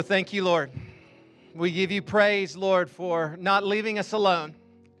Thank you, Lord. We give you praise, Lord, for not leaving us alone.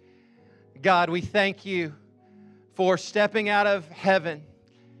 God, we thank you for stepping out of heaven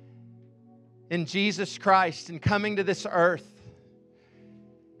in Jesus Christ and coming to this earth,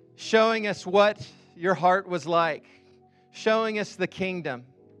 showing us what your heart was like, showing us the kingdom,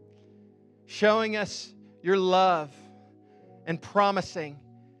 showing us your love, and promising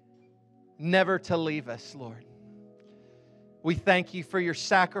never to leave us, Lord. We thank you for your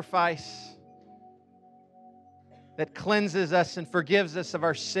sacrifice that cleanses us and forgives us of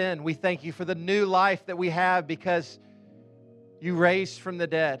our sin. We thank you for the new life that we have because you raised from the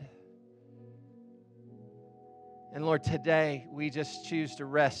dead. And Lord, today we just choose to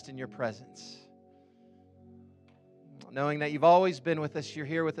rest in your presence, knowing that you've always been with us, you're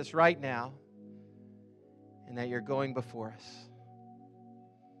here with us right now, and that you're going before us.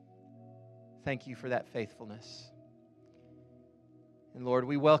 Thank you for that faithfulness. And Lord,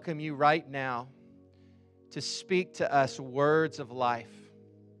 we welcome you right now to speak to us words of life.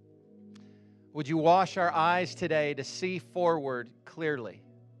 Would you wash our eyes today to see forward clearly?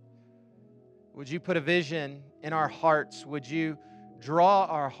 Would you put a vision in our hearts? Would you draw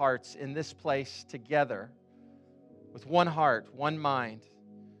our hearts in this place together with one heart, one mind,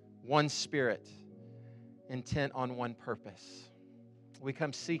 one spirit, intent on one purpose? We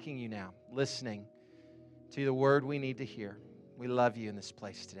come seeking you now, listening to the word we need to hear. We love you in this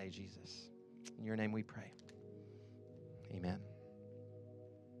place today, Jesus. In your name we pray. Amen.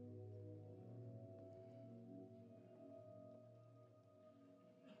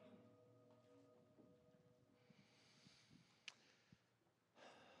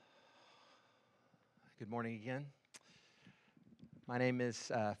 Good morning again. My name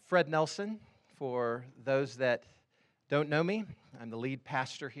is Fred Nelson. For those that don't know me, I'm the lead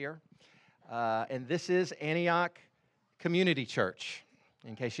pastor here. And this is Antioch Community Church,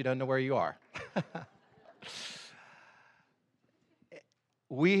 in case you don't know where you are.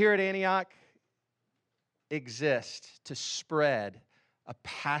 We here at Antioch exist to spread a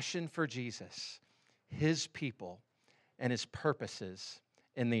passion for Jesus, His people, and His purposes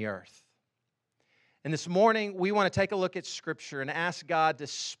in the earth. And this morning, we want to take a look at Scripture and ask God to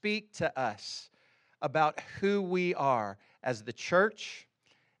speak to us about who we are as the church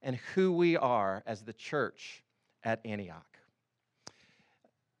and who we are as the church at Antioch.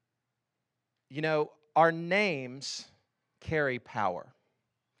 You know, our names carry power.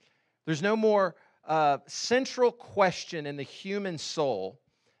 There's no more central question in the human soul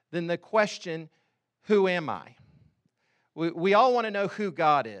than the question, who am I? We all want to know who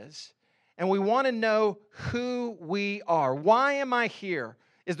God is, and we want to know who we are. Why am I here?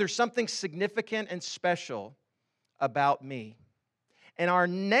 Is there something significant and special about me? And our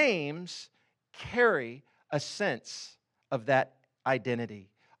names carry a sense of that identity.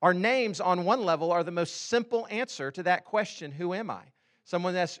 Our names, on one level, are the most simple answer to that question, who am I?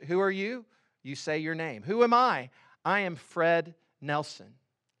 Someone asks, who are you? You say your name. Who am I? I am Fred Nelson.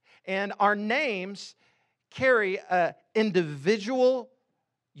 And our names carry an individual,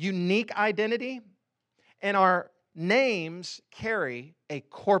 unique identity, and our names carry a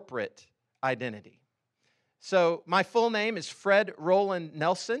corporate identity. So my full name is Fred Roland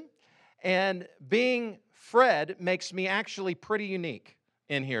Nelson, and being Fred makes me actually pretty unique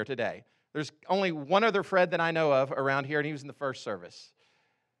in here today. There's only one other Fred that I know of around here, and he was in the first service.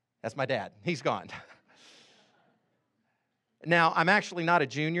 That's my dad. He's gone. Now, I'm actually not a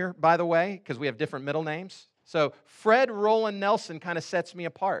junior, by the way, because we have different middle names. So Fred Roland Nelson kind of sets me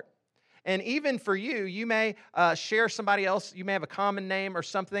apart. And even for you, you may share somebody else. You may have a common name or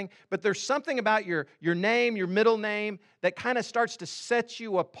something, but there's something about your name, your middle name, that kind of starts to set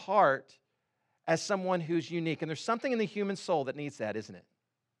you apart as someone who's unique. And there's something in the human soul that needs that, isn't it?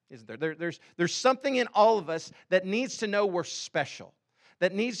 Isn't there? There's something in all of us that needs to know we're special,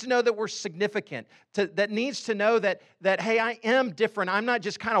 that needs to know that we're significant, that needs to know that, hey, I am different. I'm not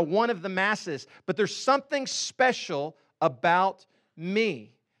just kind of one of the masses, but there's something special about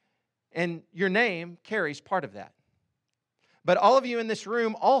me. And your name carries part of that. But all of you in this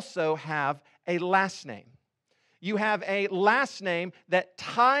room also have a last name. You have a last name that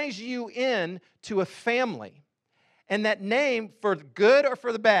ties you in to a family. And that name, for the good or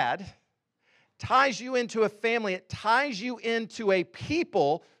for the bad, ties you into a family. It ties you into a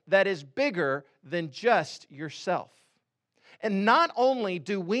people that is bigger than just yourself. And not only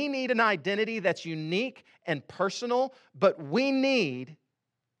do we need an identity that's unique and personal, but we need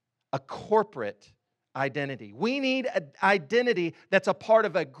a corporate identity. We need an identity that's a part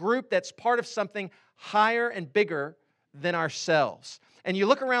of a group, that's part of something higher and bigger than ourselves. And you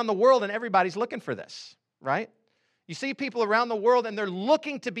look around the world and everybody's looking for this, right? You see people around the world, and they're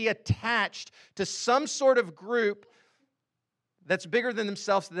looking to be attached to some sort of group that's bigger than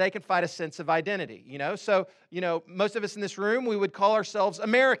themselves so they can find a sense of identity, So, most of us in this room, we would call ourselves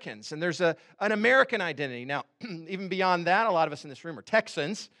Americans, and there's an American identity. Now, even beyond that, a lot of us in this room are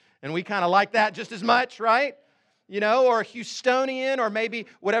Texans, and we kind of like that just as much, right? Or a Houstonian, or maybe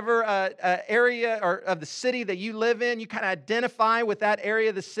whatever area or of the city that you live in, you kind of identify with that area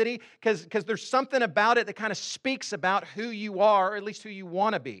of the city because there's something about it that kind of speaks about who you are, or at least who you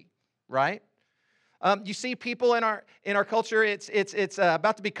want to be, right? You see people in our culture. It's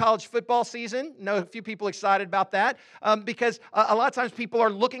about to be college football season. I know a few people excited about that because a lot of times people are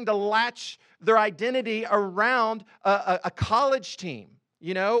looking to latch their identity around a college team,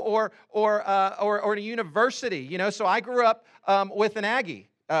 or a university. So I grew up with an Aggie.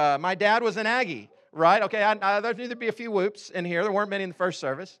 My dad was an Aggie, right? Okay, there need to be a few whoops in here. There weren't many in the first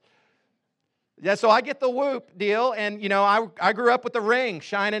service. Yeah, so I get the whoop deal, and, I grew up with the ring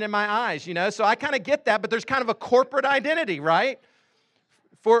shining in my eyes, so I kind of get that, but there's kind of a corporate identity, right?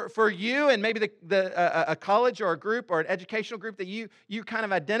 For you and maybe a college or a group or an educational group that you kind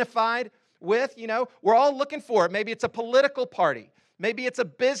of identified with, we're all looking for it. Maybe it's a political party. Maybe it's a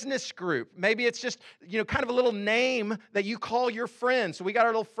business group. Maybe it's just, kind of a little name that you call your friends. So we got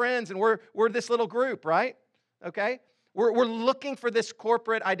our little friends, and we're this little group, right? Okay? We're looking for this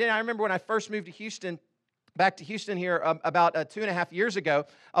corporate identity. I remember when I first moved to Houston, back to Houston here about 2.5 years ago,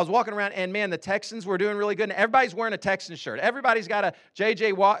 I was walking around, and man, the Texans were doing really good, and everybody's wearing a Texans shirt. Everybody's got a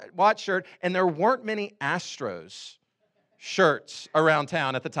J.J. Watt shirt, and there weren't many Astros shirts around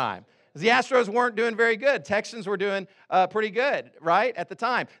town at the time. The Astros weren't doing very good. Texans were doing pretty good, right, at the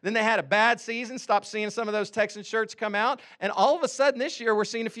time. Then they had a bad season, stopped seeing some of those Texans shirts come out, and all of a sudden this year we're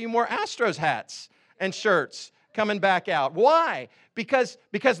seeing a few more Astros hats and shirts coming back out. Why? Because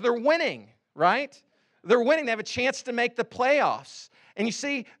they're winning, right? They're winning. They have a chance to make the playoffs. And you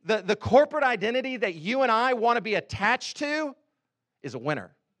see, the corporate identity that you and I want to be attached to is a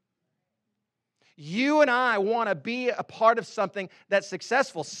winner. You and I want to be a part of something that's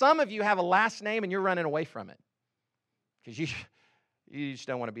successful. Some of you have a last name and you're running away from it because you just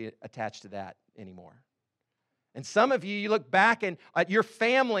don't want to be attached to that anymore. And some of you look back at your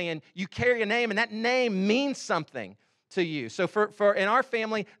family and you carry a name, and that name means something to you. So for in our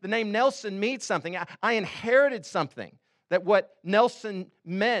family, the name Nelson means something. I inherited something that what Nelson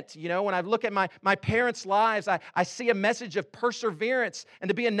meant. When I look at my parents' lives, I see a message of perseverance. And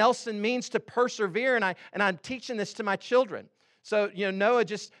to be a Nelson means to persevere, and I'm teaching this to my children. So, Noah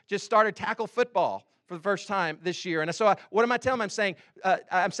just started tackle football for the first time this year. And so what am I telling him?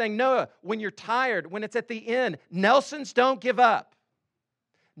 I'm saying, Noah, when you're tired, when it's at the end, Nelsons don't give up.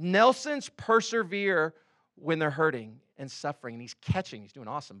 Nelsons persevere when they're hurting and suffering. And he's catching. He's doing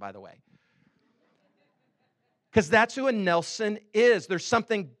awesome, by the way. Because that's who a Nelson is. There's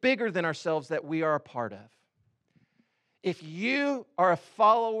something bigger than ourselves that we are a part of. If you are a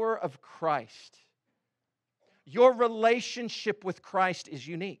follower of Christ, your relationship with Christ is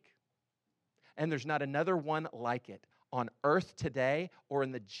unique. And there's not another one like it on earth today or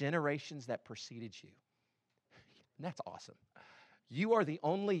in the generations that preceded you. And that's awesome. You are the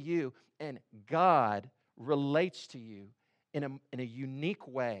only you, and God relates to you in a unique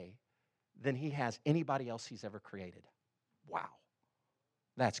way than He has anybody else He's ever created. Wow.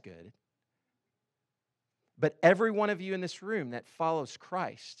 That's good. But every one of you in this room that follows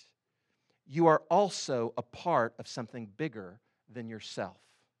Christ, you are also a part of something bigger than yourself.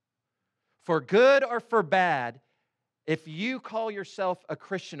 For good or for bad, if you call yourself a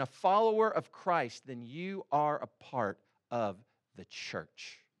Christian, a follower of Christ, then you are a part of the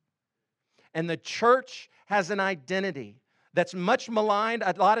church. And the church has an identity that's much maligned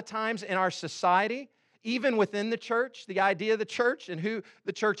a lot of times in our society, even within the church. The idea of the church and who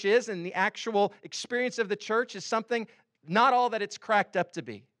the church is and the actual experience of the church is something not all that it's cracked up to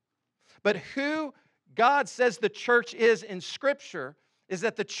be. But who God says the church is in Scripture is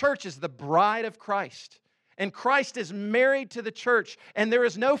that the church is the bride of Christ. And Christ is married to the church. And there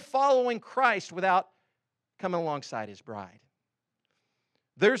is no following Christ without coming alongside His bride.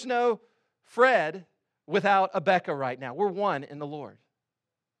 There's no Fred without a Becca right now. We're one in the Lord.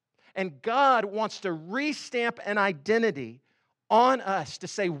 And God wants to restamp an identity on us to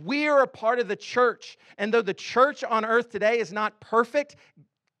say we are a part of the church. And though the church on earth today is not perfect,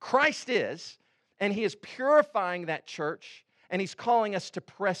 Christ is. And He is purifying that church. And He's calling us to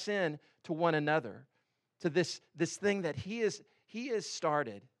press in to one another, to this thing that He has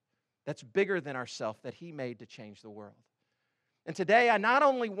started that's bigger than ourselves, that He made to change the world. And today, I not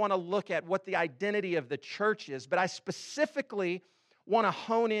only want to look at what the identity of the church is, but I specifically want to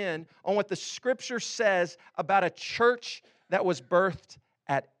hone in on what the Scripture says about a church that was birthed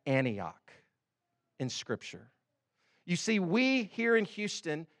at Antioch in Scripture. You see, we here in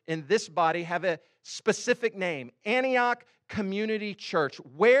Houston, in this body, have a specific name, Antioch Community Church.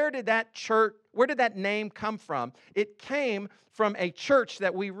 Where did that name come from? It came from a church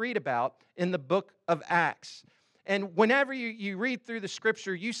that we read about in the book of Acts. And whenever you read through the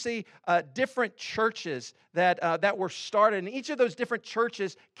Scripture, you see different churches that were started. And each of those different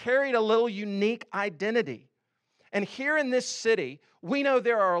churches carried a little unique identity. And here in this city, we know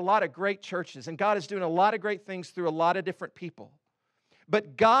there are a lot of great churches, and God is doing a lot of great things through a lot of different people.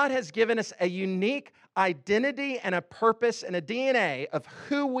 But God has given us a unique identity and a purpose and a DNA of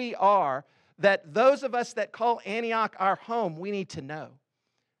who we are, that those of us that call Antioch our home, we need to know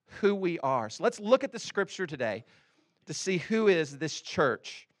who we are. So let's look at the Scripture today to see who is this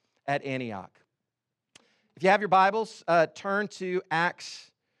church at Antioch. If you have your Bibles, turn to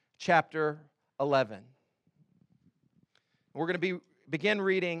Acts chapter 11. We're going to begin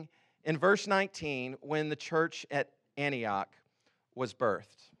reading in verse 19 when the church at Antioch was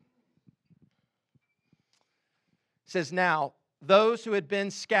birthed. It says, "Now, those who had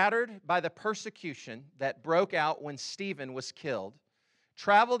been scattered by the persecution that broke out when Stephen was killed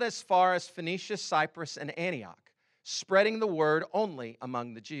traveled as far as Phoenicia, Cyprus, and Antioch, spreading the word only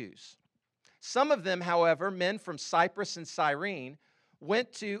among the Jews. Some of them, however, men from Cyprus and Cyrene,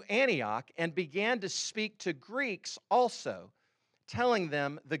 went to Antioch and began to speak to Greeks also, telling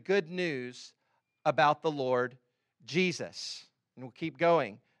them the good news about the Lord Jesus." And we'll keep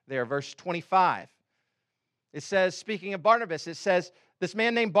going there. Verse 25. It says, speaking of Barnabas, it says, "This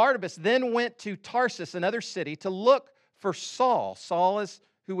man named Barnabas then went to Tarsus, another city, to look for Saul." Saul is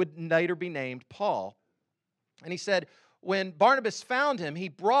who would later be named Paul. And he said, when Barnabas found him, he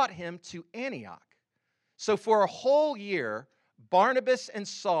brought him to Antioch. So for a whole year, Barnabas and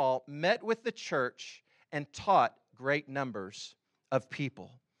Saul met with the church and taught great numbers of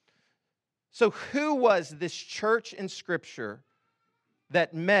people. So who was this church in Scripture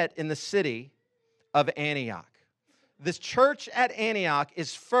that met in the city of Antioch? This church at Antioch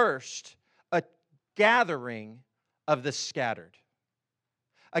is first a gathering of the scattered.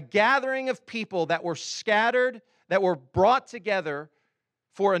 A gathering of people that were scattered, that were brought together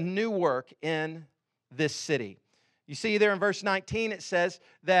for a new work in this city. You see there in verse 19, it says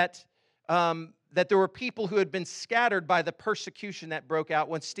that there were people who had been scattered by the persecution that broke out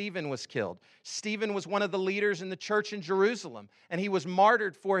when Stephen was killed. Stephen was one of the leaders in the church in Jerusalem, and he was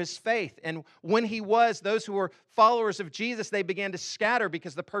martyred for his faith. And when he was, those who were followers of Jesus, they began to scatter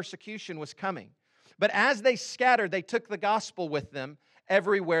because the persecution was coming. But as they scattered, they took the gospel with them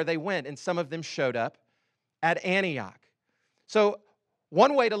everywhere they went, and some of them showed up at Antioch. So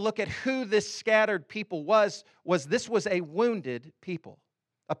one way to look at who this scattered people was this was a wounded people,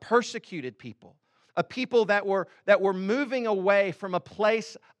 a persecuted people, a people that were moving away from a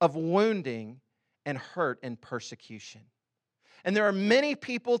place of wounding and hurt and persecution. And there are many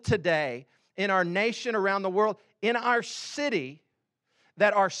people today in our nation, around the world, in our city,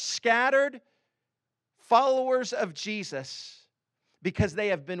 that are scattered followers of Jesus because they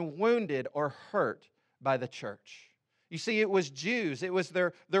have been wounded or hurt by the church. You see, it was Jews, it was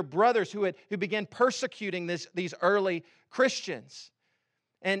their brothers who began persecuting these early Christians.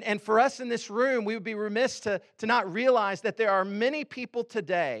 And for us in this room, we would be remiss to not realize that there are many people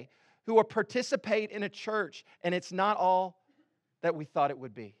today who will participate in a church, and it's not all that we thought it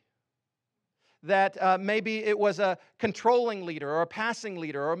would be. That maybe it was a controlling leader or a passing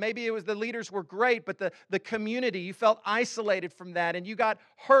leader, or maybe it was the leaders were great, but the community, you felt isolated from that, and you got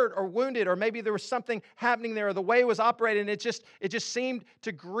hurt or wounded, or maybe there was something happening there, or the way it was operated, and it just seemed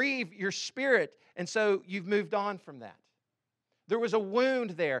to grieve your spirit, and so you've moved on from that. There was a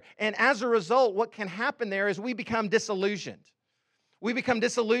wound there, and as a result, what can happen there is we become disillusioned. We become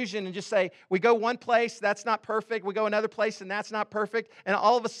disillusioned and just say, we go one place, that's not perfect. We go another place, and that's not perfect. And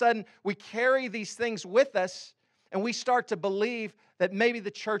all of a sudden, we carry these things with us, and we start to believe that maybe the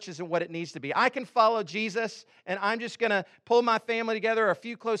church isn't what it needs to be. I can follow Jesus, and I'm just going to pull my family together, a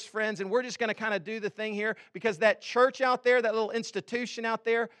few close friends, and we're just going to kind of do the thing here because that church out there, that little institution out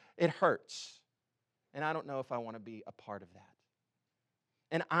there, it hurts. And I don't know if I want to be a part of that.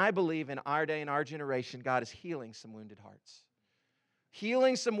 And I believe in our day, in our generation, God is healing some wounded hearts.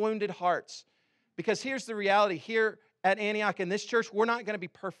 Healing some wounded hearts. Because here's the reality. Here at Antioch in this church, we're not going to be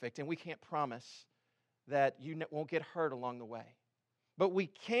perfect, and we can't promise that you won't get hurt along the way. But we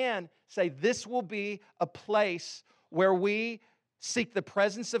can say this will be a place where we seek the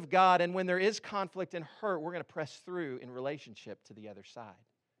presence of God, and when there is conflict and hurt, we're going to press through in relationship to the other side.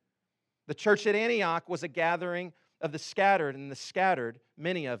 The church at Antioch was a gathering of the scattered, and the scattered,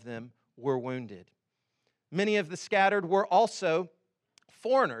 many of them were wounded. Many of the scattered were also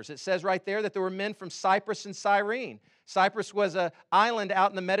foreigners. It says right there that there were men from Cyprus and Cyrene. Cyprus was an island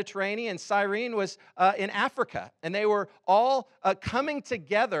out in the Mediterranean. Cyrene was in Africa. And they were all coming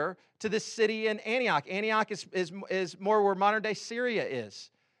together to this city in Antioch. Antioch is more where modern-day Syria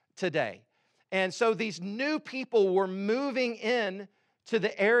is today. And so these new people were moving in to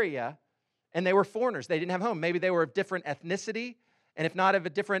the area, and they were foreigners. They didn't have home. Maybe they were of different ethnicity. And if not of a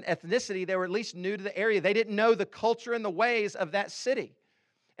different ethnicity, they were at least new to the area. They didn't know the culture and the ways of that city.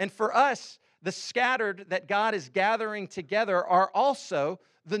 And for us, the scattered that God is gathering together are also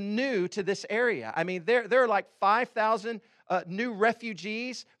the new to this area. I mean, there are like 5,000 new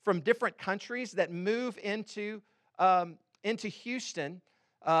refugees from different countries that move into Houston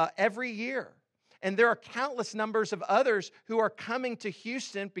every year. And there are countless numbers of others who are coming to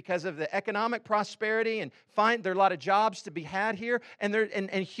Houston because of the economic prosperity and there are a lot of jobs to be had here. And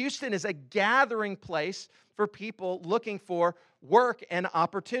Houston is a gathering place for people looking for work and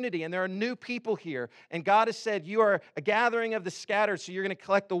opportunity. And there are new people here. And God has said, you are a gathering of the scattered, so you're going to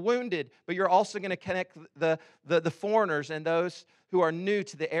collect the wounded, but you're also going to connect the foreigners and those who are new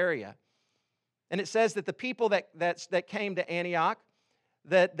to the area. And it says that the people that came to Antioch,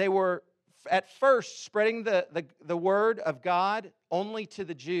 that they were at first spreading the word of God only to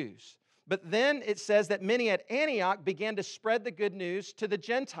the Jews. But then it says that many at Antioch began to spread the good news to the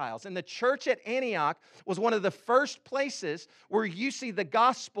Gentiles. And the church at Antioch was one of the first places where you see the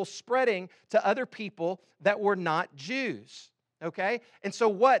gospel spreading to other people that were not Jews. Okay? And so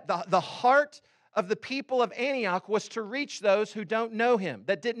what? The heart of the people of Antioch was to reach those who don't know him,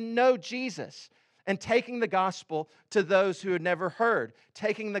 that didn't know Jesus. And taking the gospel to those who had never heard.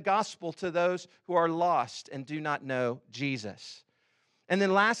 Taking the gospel to those who are lost and do not know Jesus. And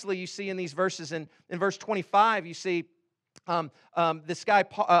then lastly, you see in these verses, in verse 25, you see this guy,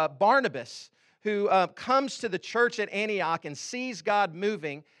 Barnabas, who comes to the church at Antioch and sees God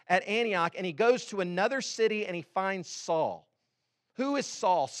moving at Antioch, and he goes to another city and he finds Saul. Who is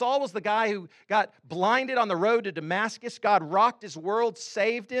Saul? Saul was the guy who got blinded on the road to Damascus. God rocked his world,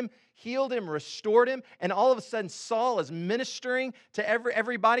 saved him, healed him, restored him, and all of a sudden Saul is ministering to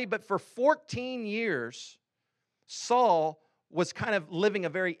everybody. But for 14 years, Saul was kind of living a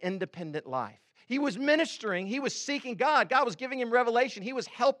very independent life. He was ministering, he was seeking God. God was giving him revelation. He was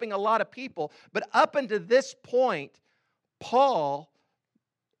helping a lot of people. But up until this point, Saul,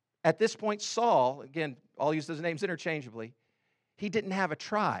 again, I'll use those names interchangeably, he didn't have a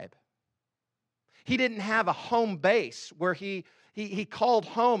tribe. He didn't have a home base where he called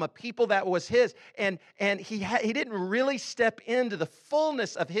home a people that was his. And he didn't really step into the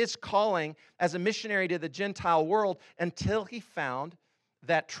fullness of his calling as a missionary to the Gentile world until he found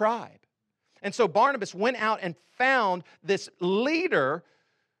that tribe. And so Barnabas went out and found this leader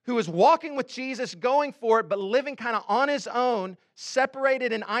who was walking with Jesus, going for it, but living kind of on his own,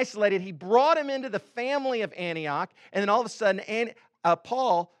 separated and isolated. He brought him into the family of Antioch, and then all of a sudden,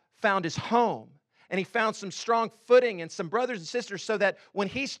 Paul found his home. And he found some strong footing and some brothers and sisters, so that when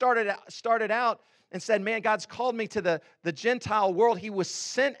he started out and said, man, God's called me to the Gentile world, he was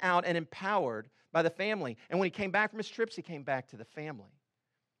sent out and empowered by the family. And when he came back from his trips, he came back to the family.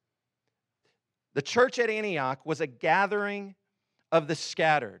 The church at Antioch was a gathering of the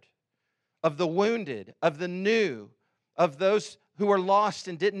scattered, of the wounded, of the new, of those who were lost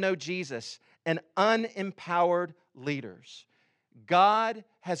and didn't know Jesus, and unempowered leaders. God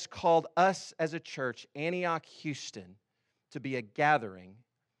has called us as a church, Antioch, Houston, to be a gathering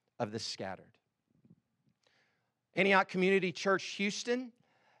of the scattered. Antioch Community Church Houston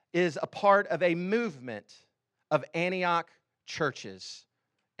is a part of a movement of Antioch churches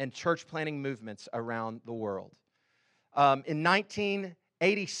and church planting movements around the world. In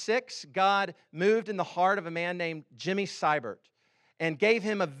 1986, God moved in the heart of a man named Jimmy Seibert and gave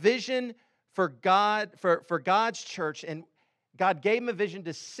him a vision for God's church. And God gave him a vision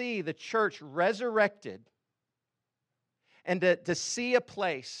to see the church resurrected and to see a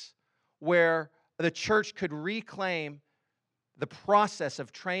place where the church could reclaim the process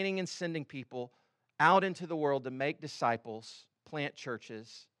of training and sending people out into the world to make disciples, plant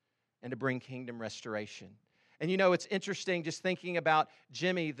churches, and to bring kingdom restoration. And you know, it's interesting just thinking about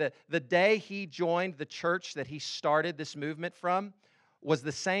Jimmy. The day he joined the church that he started this movement from was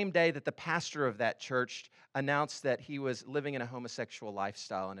the same day that the pastor of that church announced that he was living in a homosexual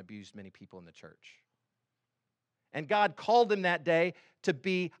lifestyle and abused many people in the church. And God called him that day to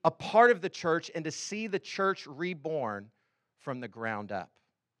be a part of the church and to see the church reborn from the ground up.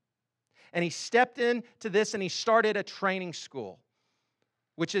 And he stepped into this and he started a training school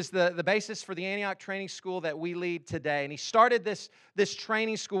which is the basis for the Antioch training school that we lead today. And he started this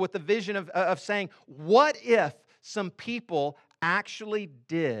training school with the vision of saying, what if some people actually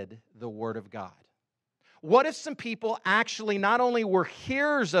did the Word of God? What if some people actually not only were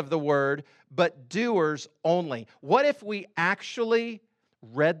hearers of the Word, but doers only? What if we actually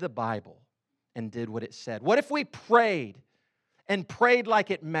read the Bible and did what it said? What if we prayed and prayed like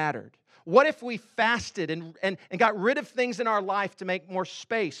it mattered? What if we fasted and got rid of things in our life to make more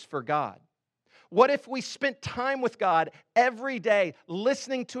space for God? What if we spent time with God every day,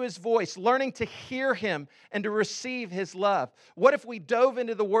 listening to His voice, learning to hear Him and to receive His love? What if we dove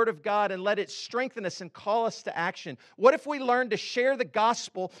into the Word of God and let it strengthen us and call us to action? What if we learned to share the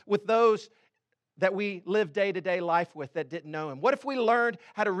gospel with those that we live day-to-day life with that didn't know Him? What if we learned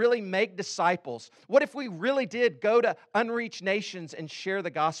how to really make disciples? What if we really did go to unreached nations and share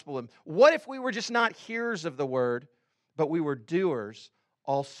the gospel with them? What if we were just not hearers of the Word, but we were doers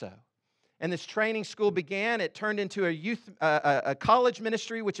also? And this training school began. It turned into a college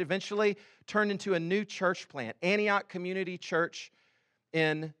ministry, which eventually turned into a new church plant, Antioch Community Church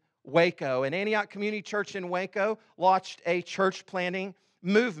in Waco. And Antioch Community Church in Waco launched a church planting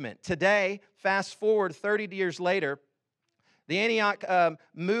movement. Today, fast forward 30 years later, the Antioch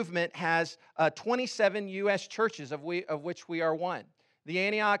movement has 27 U.S. churches, of which we are one. The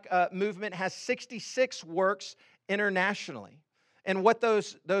Antioch movement has 66 works internationally. And what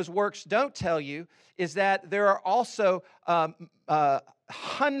those works don't tell you is that there are also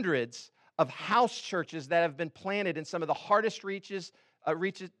hundreds of house churches that have been planted in some of the hardest to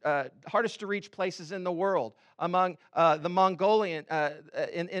reach places in the world, among the Mongolian,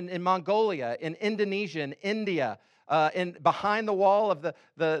 in Mongolia, in Indonesia, in India, behind the wall of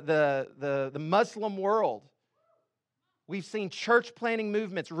the Muslim world. We've seen church planting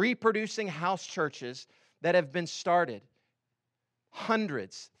movements, reproducing house churches that have been started.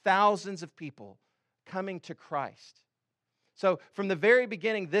 Hundreds, thousands of people coming to Christ. So from the very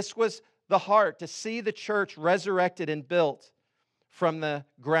beginning, this was the heart, to see the church resurrected and built from the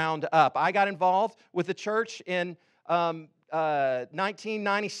ground up. I got involved with the church in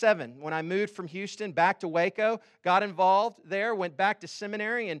 1997 when I moved from Houston back to Waco. Got involved there, went back to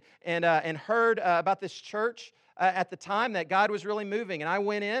seminary and heard about this church at the time that God was really moving. And I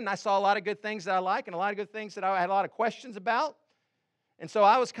went in and I saw a lot of good things that I like and a lot of good things that I had a lot of questions about. And so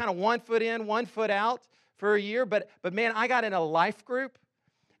I was kind of 1 foot in, 1 foot out for a year. But man, I got in a life group.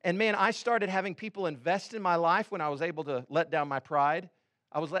 And man, I started having people invest in my life when I was able to let down my pride.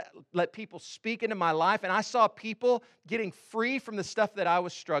 I was let people speak into my life. And I saw people getting free from the stuff that I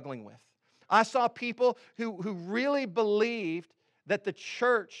was struggling with. I saw people who really believed that the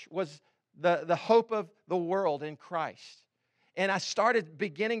church was the hope of the world in Christ. And I started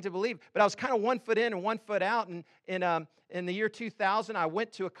beginning to believe. But I was kind of 1 foot in and 1 foot out. And in the year 2000, I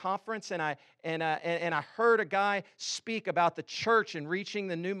went to a conference and I heard a guy speak about the church and reaching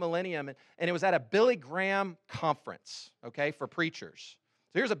the new millennium. And it was at a Billy Graham conference, okay, for preachers.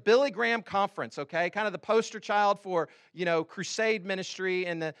 So here's a Billy Graham conference, okay, kind of the poster child for, crusade ministry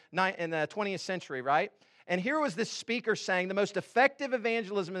in the 20th century, right? And here was this speaker saying the most effective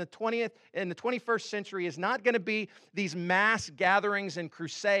evangelism in the 21st century is not going to be these mass gatherings and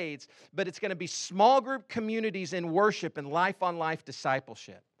crusades, but it's going to be small group communities in worship and life-on-life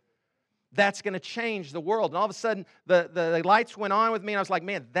discipleship. That's going to change the world. And all of a sudden, the lights went on with me, and I was like,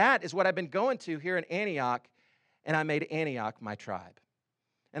 man, that is what I've been going to here in Antioch, and I made Antioch my tribe.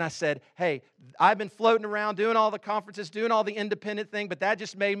 And I said, hey, I've been floating around doing all the conferences, doing all the independent thing, but that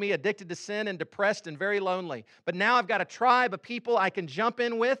just made me addicted to sin and depressed and very lonely. But now I've got a tribe of people I can jump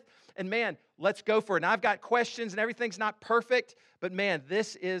in with, and man, let's go for it. And I've got questions, and everything's not perfect, but man,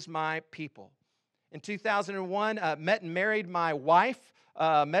 this is my people. In 2001, met and married my wife,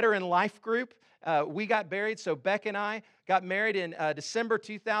 met her in life group. We got married, so Beck and I got married in December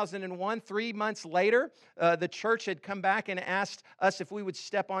 2001. 3 months later, the church had come back and asked us if we would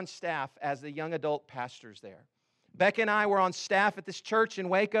step on staff as the young adult pastors there. Beck and I were on staff at this church in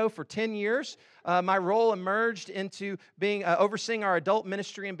Waco for 10 years. My role emerged into being overseeing our adult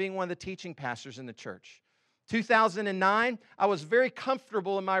ministry and being one of the teaching pastors in the church. 2009, I was very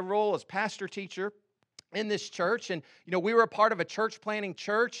comfortable in my role as pastor-teacher in this church, and we were a part of a church planting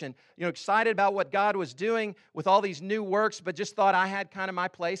church, and excited about what God was doing with all these new works, but just thought I had kind of my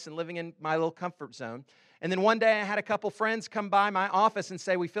place and living in my little comfort zone. And then one day I had a couple friends come by my office and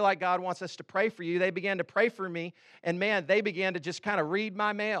say, we feel like God wants us to pray for you. They began to pray for me, and man, they began to just kind of read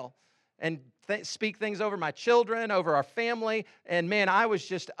my mail and speak things over my children, over our family, and man, I was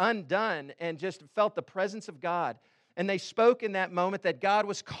just undone and just felt the presence of God. And they spoke in that moment that God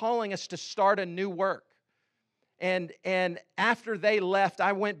was calling us to start a new work. And after they left,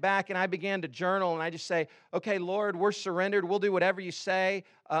 I went back and I began to journal, and I just say, okay, Lord, we're surrendered. We'll do whatever you say.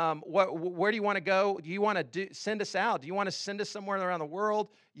 Where do you want to go? Do you want to send us out? Do you want to send us somewhere around the world?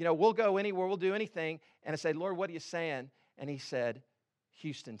 We'll go anywhere. We'll do anything. And I said, Lord, what are you saying? And he said,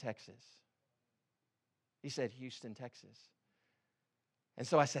 Houston, Texas. He said, Houston, Texas. And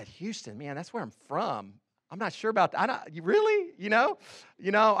so I said, Houston, man, that's where I'm from. I'm not sure about that. Really?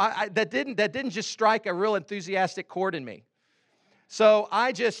 That didn't just strike a real enthusiastic chord in me. So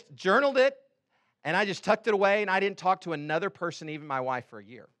I just journaled it, and I just tucked it away, and I didn't talk to another person, even my wife, for a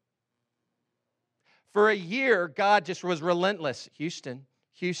year. For a year, God just was relentless. Houston,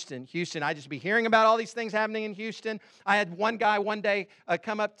 Houston, Houston. I'd just be hearing about all these things happening in Houston. I had one guy one day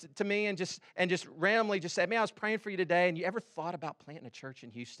come up to me and just randomly just say, man, I was praying for you today, and you ever thought about planting a church in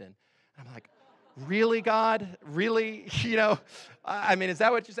Houston? And I'm like, really, God? Really? Is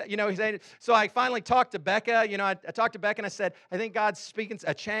that what you said? He said, so I finally talked to Becca. I talked to Becca and I said, I think God's speaking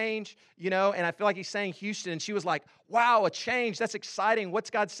a change, and I feel like he's saying Houston. And she was like, wow, a change. That's exciting. What's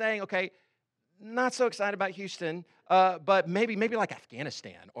God saying? Okay, not so excited about Houston, but maybe like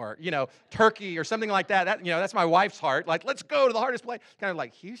Afghanistan or, Turkey or something like that. That's my wife's heart. Like, let's go to the hardest place. Kind of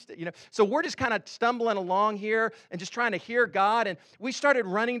like Houston, So we're just kind of stumbling along here and just trying to hear God. And we started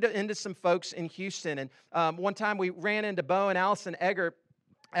running into some folks in Houston. And one time we ran into Bo and Allison Egger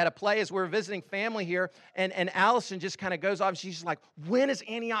at a play as we were visiting family here, and Allison just kind of goes off. She's like, when is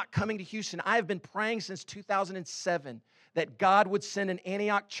Antioch coming to Houston? I have been praying since 2007 that God would send an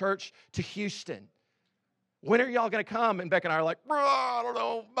Antioch church to Houston. When are y'all going to come? And Beck and I are like, I don't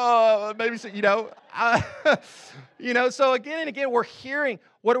know, maybe, so again and again, we're hearing,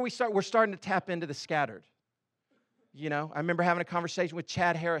 we're starting to tap into the scattered. I remember having a conversation with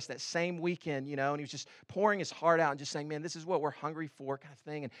Chad Harris that same weekend, and he was just pouring his heart out and just saying, man, this is what we're hungry for kind of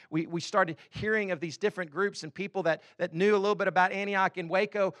thing. And we started hearing of these different groups and people that knew a little bit about Antioch in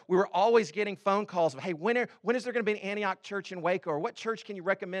Waco. We were always getting phone calls of, hey, when is there going to be an Antioch church in Waco? Or what church can you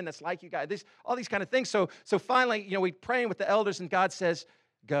recommend that's like you guys? All these kind of things. So finally, we praying with the elders, and God says,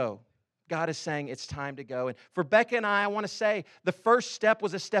 go. God is saying it's time to go. And for Becca and I want to say the first step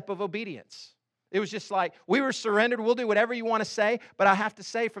was a step of obedience. It was just like, we were surrendered. We'll do whatever you want to say. But I have to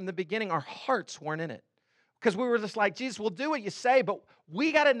say from the beginning, our hearts weren't in it. Because we were just like, Jesus, we'll do what you say, but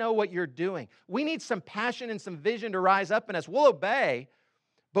we got to know what you're doing. We need some passion and some vision to rise up in us. We'll obey,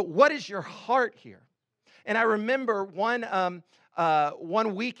 but what is your heart here? And I remember one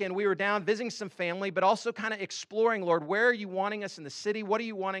weekend we were down visiting some family, but also kind of exploring, Lord, where are you wanting us in the city? What are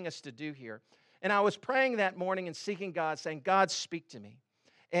you wanting us to do here? And I was praying that morning and seeking God, saying, God, speak to me.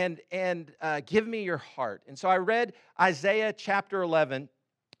 And give me your heart. And so I read Isaiah chapter 11,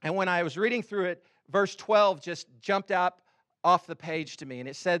 and when I was reading through it, verse 12 just jumped out off the page to me, and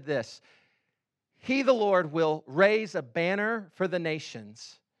it said this, He, the Lord, will raise a banner for the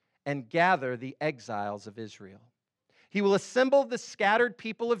nations and gather the exiles of Israel. He will assemble the scattered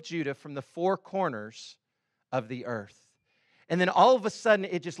people of Judah from the four corners of the earth. And then all of a sudden,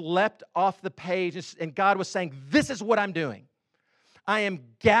 it just leapt off the page, and God was saying, this is what I'm doing. I am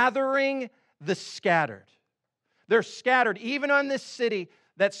gathering the scattered. They're scattered even on this city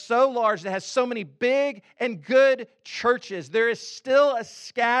that's so large, that has so many big and good churches. There is still a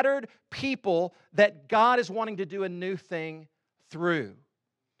scattered people that God is wanting to do a new thing through.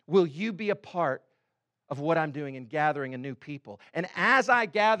 Will you be a part of what I'm doing in gathering a new people? And as I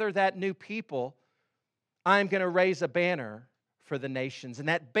gather that new people, I'm going to raise a banner for the nations. And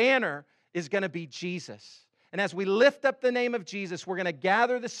that banner is going to be Jesus. And as we lift up the name of Jesus, we're going to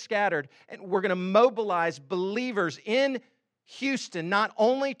gather the scattered, and we're going to mobilize believers in Houston, not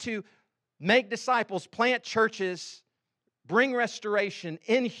only to make disciples, plant churches, bring restoration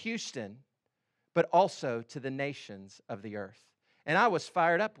in Houston, but also to the nations of the earth. And I was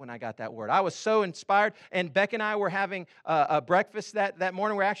fired up when I got that word. I was so inspired. And Beck and I were having a breakfast that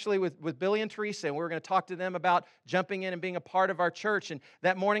morning. We're actually with Billy and Teresa, and we were going to talk to them about jumping in and being a part of our church. And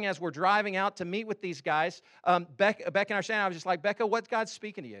that morning, as we're driving out to meet with these guys, Beck and I were saying, I was just like, Becca, what's God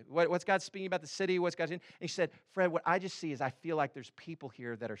speaking to you? What's God speaking about the city? What's God saying? And she said, Fred, what I just see is I feel like there's people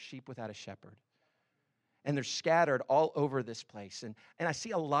here that are sheep without a shepherd. And they're scattered all over this place. And I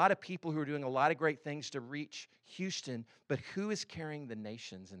see a lot of people who are doing a lot of great things to reach Houston, but who is carrying the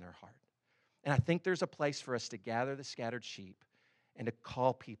nations in their heart? And I think there's a place for us to gather the scattered sheep and to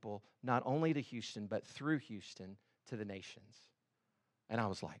call people not only to Houston, but through Houston to the nations. And I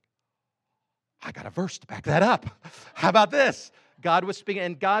was like, I got a verse to back that up. How about this? God was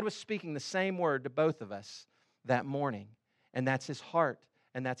speaking the same word to both of us that morning. And that's His heart,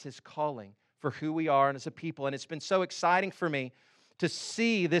 and that's His calling for who we are and as a people. And it's been so exciting for me to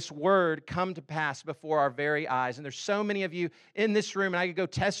see this word come to pass before our very eyes. And there's so many of you in this room, and I could go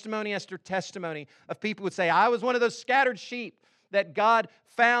testimony after testimony of people who would say, I was one of those scattered sheep that God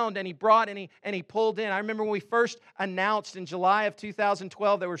found and He brought and He pulled in. I remember when we first announced in July of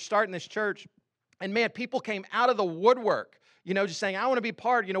 2012 that we're starting this church, and man, people came out of the woodwork, just saying, I want to be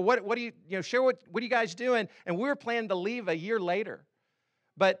part. What do you, share what are you guys doing? And we were planning to leave a year later.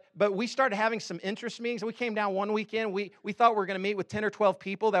 But we started having some interest meetings. We came down one weekend. We thought we were going to meet with 10 or 12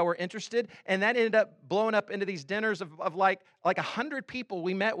 people that were interested, and that ended up blowing up into these dinners of like 100 people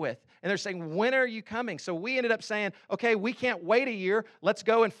we met with. And they're saying, when are you coming? So we ended up saying, okay, we can't wait a year. Let's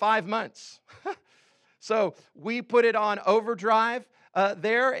go in 5 months. So we put it on overdrive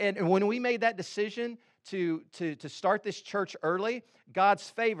there, and when we made that decision to start this church early, God's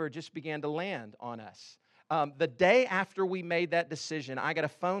favor just began to land on us. The day after we made that decision, I got a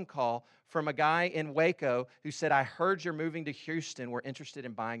phone call from a guy in Waco who said, I heard you're moving to Houston. We're interested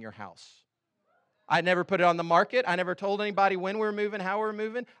in buying your house. I never put it on the market. I never told anybody when we were moving, how we were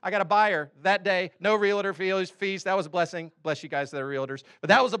moving. I got a buyer that day. No realtor fees. That was a blessing. Bless you guys that are realtors. But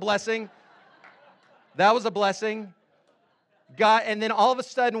that was a blessing. That was a blessing. God, and then all of a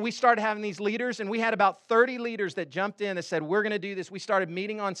sudden, we started having these leaders, and we had about 30 leaders that jumped in that said, we're going to do this. We started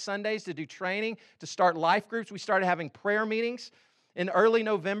meeting on Sundays to do training, to start life groups. We started having prayer meetings. In early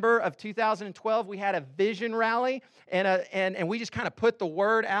November of 2012, we had a vision rally, and we just kind of put the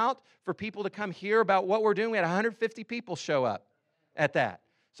word out for people to come hear about what we're doing. We had 150 people show up at that.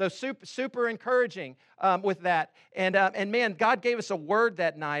 So super encouraging with that. And man, God gave us a word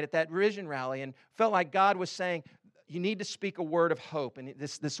that night at that vision rally, and felt like God was saying, you need to speak a word of hope. And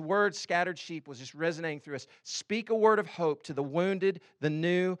this word, scattered sheep, was just resonating through us. Speak a word of hope to the wounded, the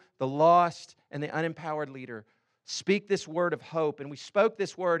new, the lost, and the unempowered leader. Speak this word of hope. And we spoke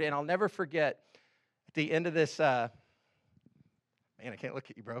this word, and I'll never forget at the end of this, man, I can't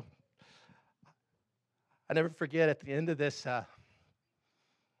look at you, bro. I never forget at the end of this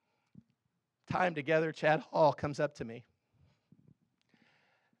time together, Chad Hall comes up to me,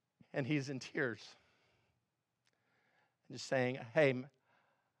 and he's in tears. Just saying, hey,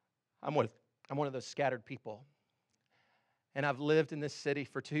 I'm one of those scattered people. And I've lived in this city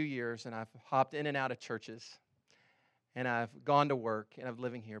for 2 years, and I've hopped in and out of churches. And I've gone to work, and I'm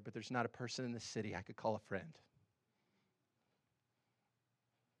living here, but there's not a person in this city I could call a friend.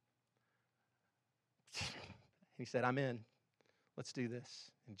 He said, I'm in. Let's do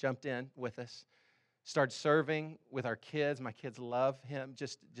this. And jumped in with us. Started serving with our kids. My kids love him.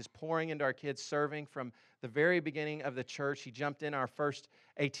 Just pouring into our kids, serving from the very beginning of the church. He jumped in our first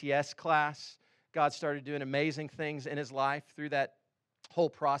ATS class. God started doing amazing things in his life through that whole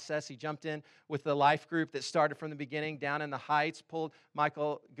process. He jumped in with the life group that started from the beginning down in the Heights.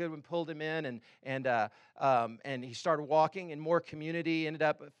 Michael Goodwin pulled him in, and he started walking in more community. Ended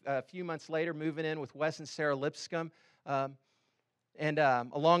up a few months later moving in with Wes and Sarah Lipscomb. And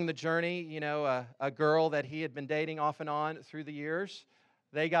along the journey, a girl that he had been dating off and on through the years,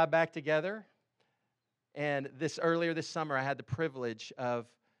 they got back together. And earlier this summer, I had the privilege of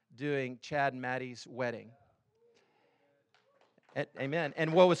doing Chad and Maddie's wedding. Amen.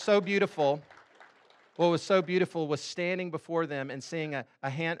 And what was so beautiful was standing before them and seeing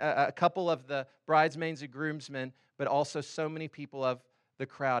a couple of the bridesmaids and groomsmen, but also so many people of the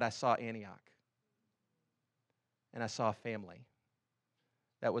crowd. I saw Antioch. And I saw a family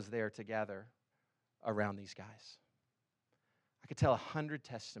that was there to gather around these guys. I could tell 100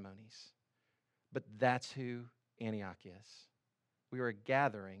 testimonies, but that's who Antioch is. We are a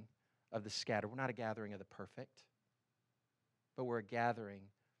gathering of the scattered. We're not a gathering of the perfect, but we're a gathering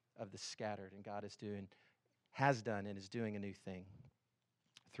of the scattered, and God has done and is doing a new thing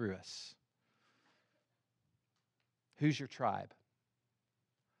through us. Who's your tribe?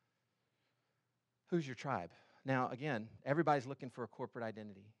 Who's your tribe? Now, again, everybody's looking for a corporate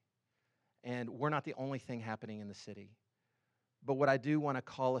identity, and we're not the only thing happening in the city. But what I do want to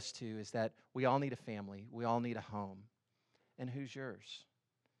call us to is that we all need a family. We all need a home. And who's yours?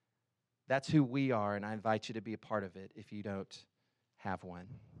 That's who we are, and I invite you to be a part of it if you don't have one.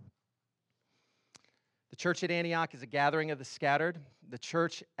 The Church at Antioch is a gathering of the scattered. The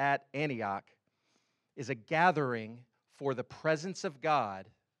Church at Antioch is a gathering for the presence of God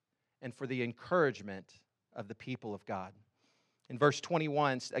and for the encouragement of the people of God. In verse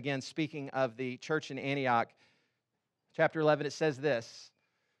 21, again, speaking of the church in Antioch, chapter 11, it says this: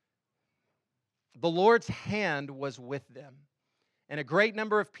 the Lord's hand was with them, and a great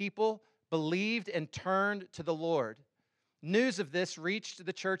number of people believed and turned to the Lord. News of this reached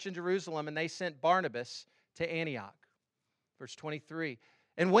the church in Jerusalem, and they sent Barnabas to Antioch. Verse 23,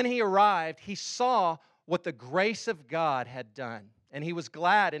 and when he arrived, he saw what the grace of God had done And he was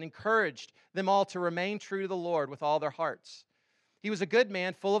glad and encouraged them all to remain true to the Lord with all their hearts. He was a good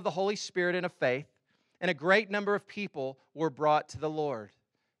man, full of the Holy Spirit and of faith, and a great number of people were brought to the Lord.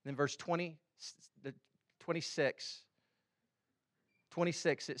 And in verse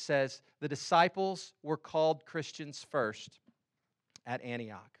 26, it says, the disciples were called Christians first at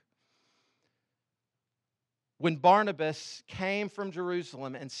Antioch. When Barnabas came from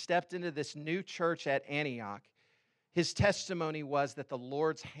Jerusalem and stepped into this new church at Antioch, his testimony was that the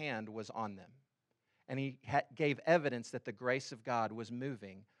Lord's hand was on them. And he gave evidence that the grace of God was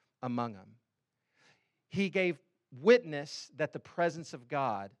moving among them. He gave witness that the presence of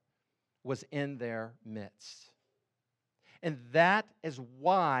God was in their midst. And that is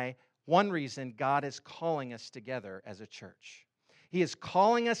why, one reason God is calling us together as a church. He is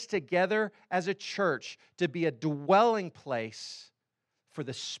calling us together as a church to be a dwelling place for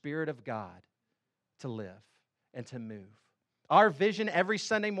the Spirit of God to live and to move. Our vision every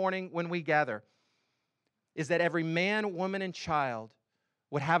Sunday morning when we gather is that every man, woman, and child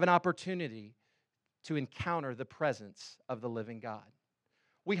would have an opportunity to encounter the presence of the living God.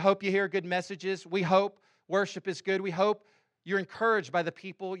 We hope you hear good messages. We hope worship is good. We hope you're encouraged by the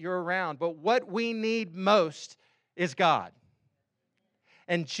people you're around. But what we need most is God.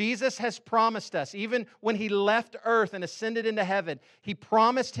 And Jesus has promised us, even when He left earth and ascended into heaven, He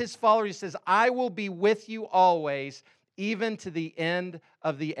promised His followers, He says, I will be with you always, even to the end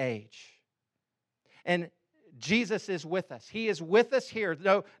of the age. And Jesus is with us. He is with us here,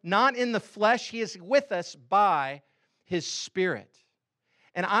 though not in the flesh. He is with us by His Spirit.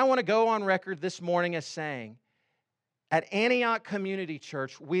 And I want to go on record this morning as saying, at Antioch Community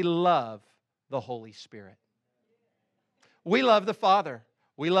Church, we love the Holy Spirit. We love the Father.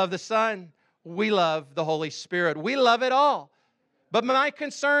 We love the Son. We love the Holy Spirit. We love it all. But my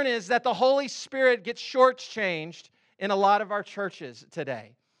concern is that the Holy Spirit gets shortchanged in a lot of our churches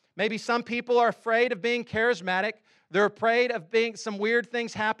today. Maybe some people are afraid of being charismatic. They're afraid of being some weird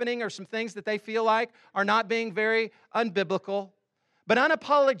things happening or some things that they feel like are not being very unbiblical. But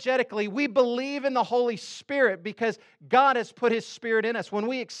unapologetically, we believe in the Holy Spirit because God has put His Spirit in us. When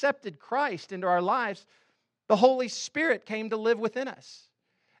we accepted Christ into our lives, the Holy Spirit came to live within us.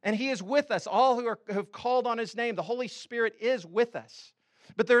 And He is with us, all who have called on His name. The Holy Spirit is with us.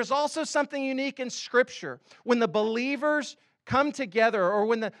 But there's also something unique in Scripture. When the believers come together, or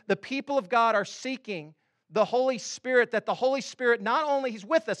when the people of God are seeking the Holy Spirit, that the Holy Spirit, not only He's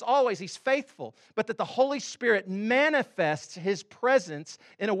with us always, He's faithful, but that the Holy Spirit manifests His presence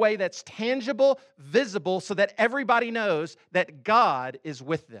in a way that's tangible, visible, so that everybody knows that God is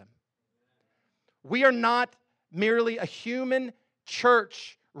with them. We are not merely a human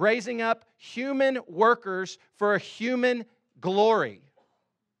church raising up human workers for a human glory.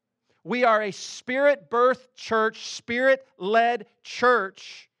 We are a Spirit-birthed church, Spirit-led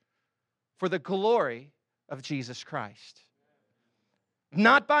church for the glory of Jesus Christ.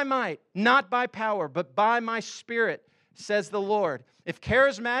 Not by might, not by power, but by my Spirit, says the Lord. If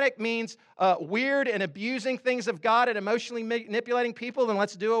charismatic means weird and abusing things of God and emotionally manipulating people, then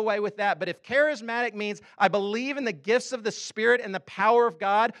let's do away with that. But if charismatic means I believe in the gifts of the Spirit and the power of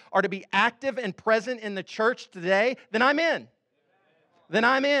God are to be active and present in the church today, then I'm in. Then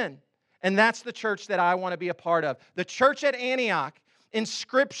I'm in. And that's the church that I want to be a part of. The church at Antioch in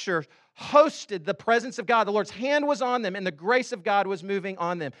Scripture hosted the presence of God. The Lord's hand was on them, and the grace of God was moving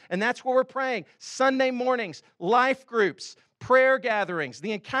on them. And that's where we're praying. Sunday mornings, life groups, prayer gatherings,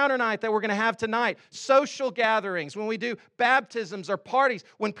 the encounter night that we're going to have tonight, social gatherings, when we do baptisms or parties.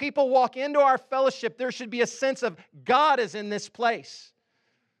 When people walk into our fellowship, there should be a sense of God is in this place.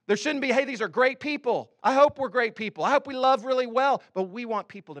 There shouldn't be, hey, these are great people. I hope we're great people. I hope we love really well, but we want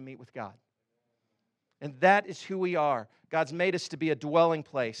people to meet with God. And that is who we are. God's made us to be a dwelling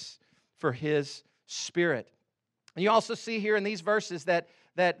place for His Spirit. And you also see here in these verses that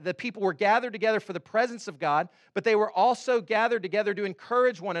the people were gathered together for the presence of God, but they were also gathered together to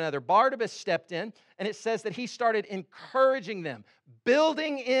encourage one another. Barnabas stepped in, and it says that he started encouraging them,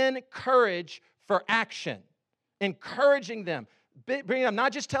 building in courage for action, encouraging them, bringing them,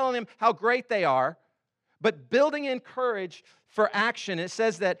 not just telling them how great they are, but building in courage for action. It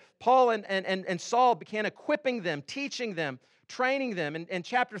says that Paul and Saul began equipping them, teaching them, training them. In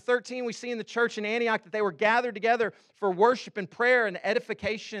chapter 13, we see in the church in Antioch that they were gathered together for worship and prayer and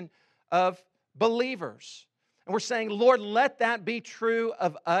edification of believers. And we're saying, Lord, let that be true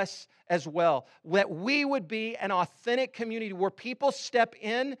of us as well. That we would be an authentic community where people step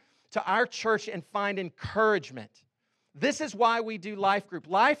in to our church and find encouragement This is why we do life group.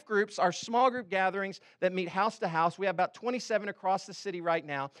 Life groups are small group gatherings that meet house to house. We have about 27 across the city right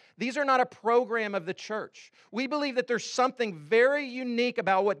now. These are not a program of the church. We believe that there's something very unique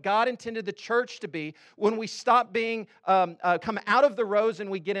about what God intended the church to be when we stop being, come out of the rows and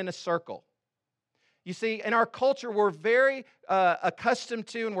we get in a circle. You see, in our culture, we're very accustomed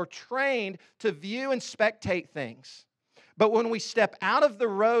to and we're trained to view and spectate things. But when we step out of the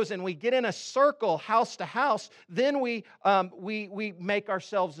rows and we get in a circle, house to house, then we make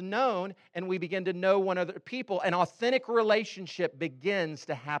ourselves known and we begin to know one another people. An authentic relationship begins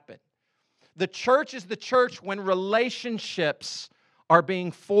to happen. The church is the church when relationships are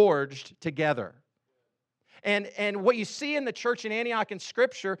being forged together. And what you see in the church in Antioch in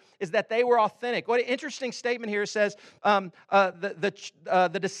Scripture is that they were authentic. What an interesting statement here. It says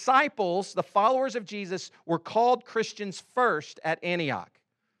the disciples, the followers of Jesus, were called Christians first at Antioch.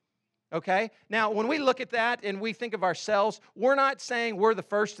 Okay? Now, when we look at that and we think of ourselves, we're not saying we're the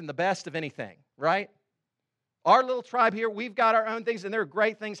first and the best of anything, right? Our little tribe here, we've got our own things, and there are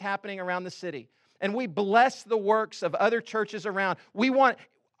great things happening around the city. And we bless the works of other churches around.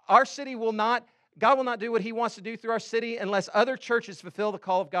 Our city will not... God will not do what He wants to do through our city unless other churches fulfill the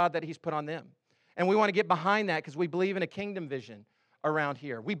call of God that He's put on them. And we want to get behind that because we believe in a kingdom vision around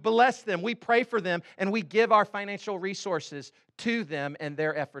here. We bless them, we pray for them, and we give our financial resources to them and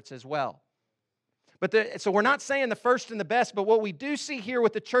their efforts as well. So we're not saying the first and the best, but what we do see here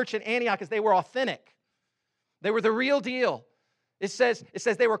with the church at Antioch is they were authentic. They were the real deal. It says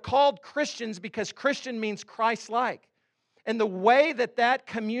they were called Christians because Christian means Christ-like. And the way that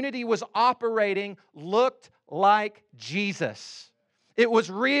community was operating looked like Jesus. It was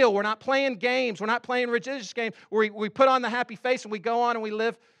real. We're not playing games. We're not playing religious games where we put on the happy face and we go on and we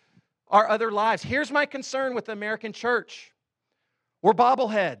live our other lives. Here's my concern with the American church. We're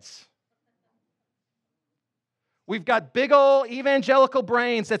bobbleheads. We've got big old evangelical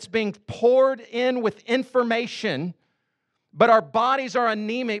brains that's being poured in with information, but our bodies are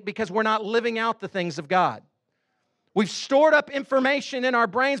anemic because we're not living out the things of God. We've stored up information in our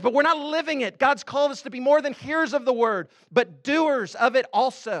brains, but we're not living it. God's called us to be more than hearers of the word, but doers of it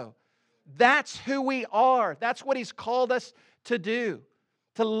also. That's who we are. That's what He's called us to do,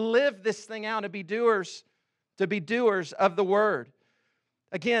 to live this thing out, to be doers of the word.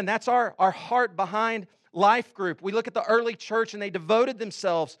 Again, that's our heart behind life group. We look at the early church and they devoted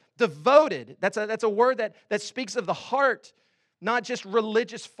themselves. Devoted, that's a word that speaks of the heart, not just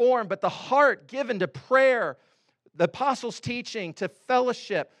religious form, but the heart given to prayer, the apostles' teaching, to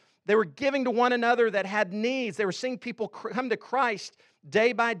fellowship. They were giving to one another that had needs. They were seeing people come to Christ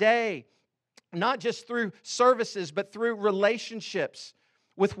day by day, not just through services, but through relationships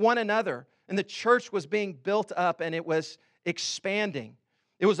with one another. And the church was being built up and it was expanding.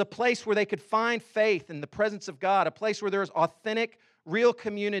 It was a place where they could find faith in the presence of God, a place where there was authentic, real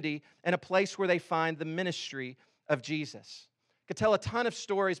community, and a place where they find the ministry of Jesus. I could tell a ton of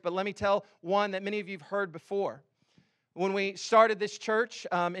stories, but let me tell one that many of you have heard before. When we started this church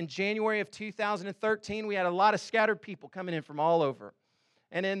in January of 2013, we had a lot of scattered people coming in from all over.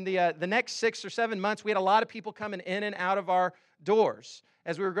 And in the next 6 or 7 months, we had a lot of people coming in and out of our doors.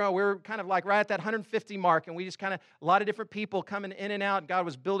 As we were growing, we were kind of like right at that 150 mark, and we just a lot of different people coming in and out, and God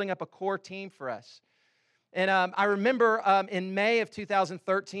was building up a core team for us. And I remember in May of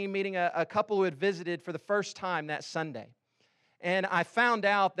 2013 meeting a couple who had visited for the first time that Sunday. And I found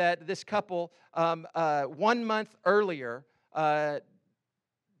out that this couple, 1 month earlier,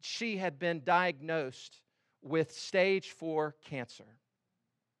 she had been diagnosed with stage 4 cancer.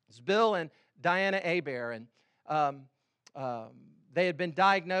 It's Bill and Diana Abair, and they had been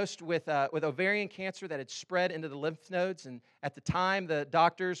diagnosed with ovarian cancer that had spread into the lymph nodes. And at the time, the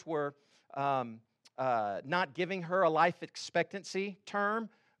doctors were not giving her a life expectancy term.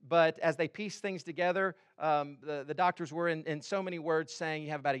 But as they pieced things together, the doctors were, in so many words, saying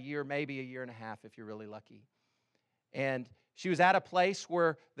you have about a year, maybe a year and a half if you're really lucky. And she was at a place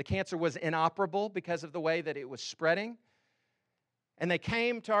where the cancer was inoperable because of the way that it was spreading. And they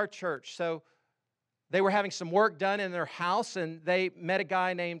came to our church. So they were having some work done in their house, and they met a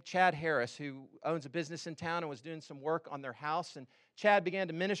guy named Chad Harris who owns a business in town and was doing some work on their house. And Chad began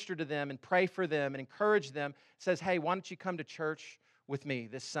to minister to them and pray for them and encourage them. Says, hey, why don't you come to church with me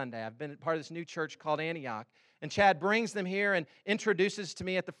this Sunday? I've been part of this new church called Antioch. And Chad brings them here and introduces to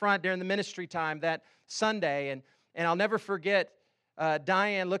me at the front during the ministry time that Sunday. And I'll never forget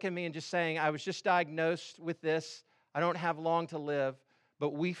Diane looking at me and just saying, I was just diagnosed with this. I don't have long to live.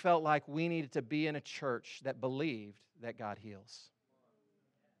 But we felt like we needed to be in a church that believed that God heals.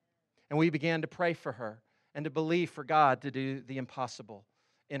 And we began to pray for her and to believe for God to do the impossible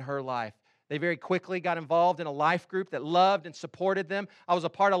in her life. They very quickly got involved in a life group that loved and supported them. I was a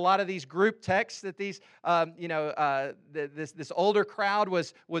part of a lot of these group texts that this older crowd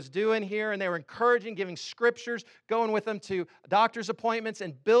was doing here, and they were encouraging, giving scriptures, going with them to doctor's appointments,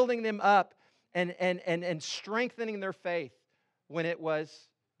 and building them up and strengthening their faith when it was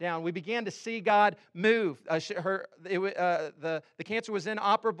down. We began to see God move. The cancer was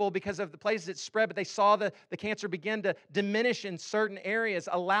inoperable because of the places it spread, but they saw the cancer begin to diminish in certain areas,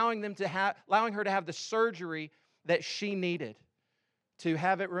 allowing her to have the surgery that she needed to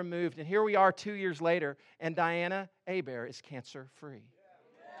have it removed. And here we are 2 years later, and Diana Hebert is cancer-free.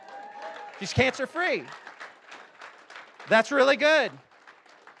 She's cancer-free. That's really good.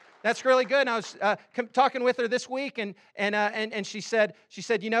 That's really good. And I was talking with her this week, and she said,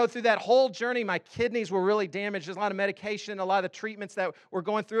 through that whole journey, my kidneys were really damaged. There's a lot of medication, a lot of the treatments that were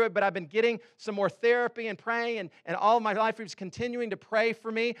going through it, but I've been getting some more therapy and praying, and all of my life groups continuing to pray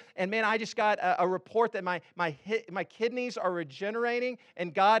for me. And man, I just got a report that my kidneys are regenerating,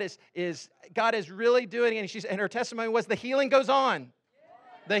 and God is really doing it. And her testimony was, the healing goes on.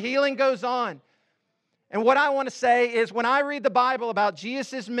 The healing goes on. And what I want to say is, when I read the Bible about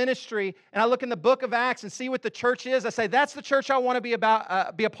Jesus' ministry and I look in the book of Acts and see what the church is, I say, that's the church I want to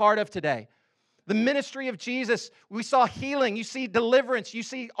be a part of today. The ministry of Jesus, we saw healing, you see deliverance, you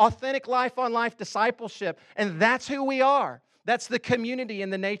see authentic life-on-life discipleship, and that's who we are. That's the community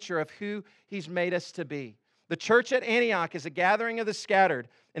and the nature of who He's made us to be. The Church at Antioch is a gathering of the scattered,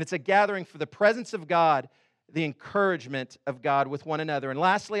 and it's a gathering for the presence of God, the encouragement of God with one another. And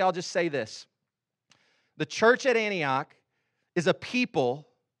lastly, I'll just say this. The Church at Antioch is a people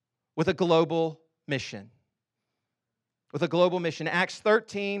with a global mission. With a global mission. Acts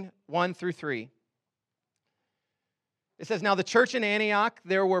 13, 1 through 3. It says, now the church in Antioch,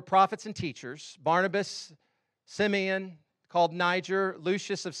 there were prophets and teachers, Barnabas, Simeon, called Niger,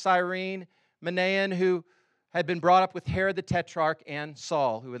 Lucius of Cyrene, Manaen, who had been brought up with Herod the Tetrarch, and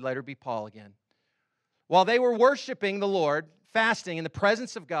Saul, who would later be Paul again. While they were worshiping the Lord, fasting in the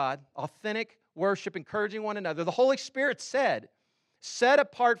presence of God, authentic worship, encouraging one another, the Holy Spirit said, set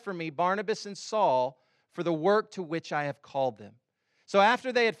apart for me Barnabas and Saul for the work to which I have called them. So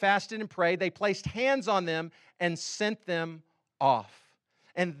after they had fasted and prayed, they placed hands on them and sent them off.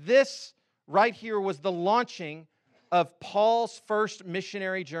 And this right here was the launching of Paul's first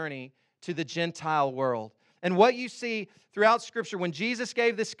missionary journey to the Gentile world. And what you see throughout Scripture, when Jesus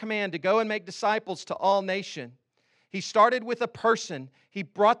gave this command to go and make disciples to all nations, He started with a person. He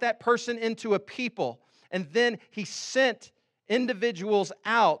brought that person into a people. And then He sent individuals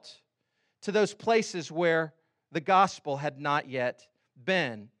out to those places where the gospel had not yet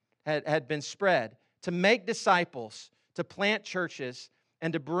been, had been spread, to make disciples, to plant churches,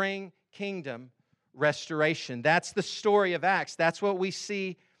 and to bring kingdom restoration. That's the story of Acts. That's what we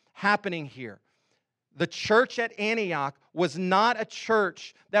see happening here. The church at Antioch was not a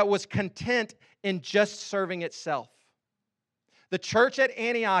church that was content in just serving itself. The church at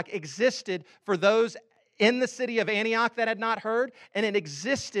Antioch existed for those in the city of Antioch that had not heard, and it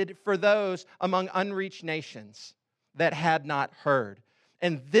existed for those among unreached nations that had not heard.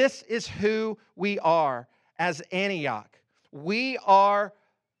 And this is who we are as Antioch. We are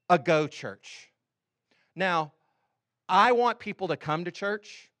a go church. Now, I want people to come to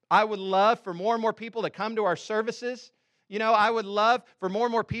church. I would love for more and more people to come to our services. I would love for more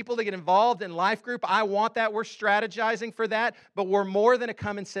and more people to get involved in life group. I want that. We're strategizing for that. But we're more than a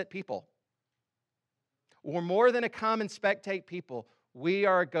come and sit people. We're more than a come and spectate people. We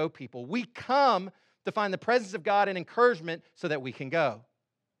are a go people. We come to find the presence of God and encouragement so that we can go.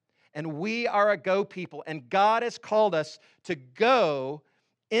 And we are a go people. And God has called us to go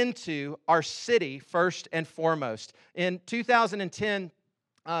into our city first and foremost. In 2010,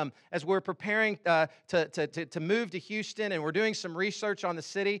 as we're preparing to move to Houston and we're doing some research on the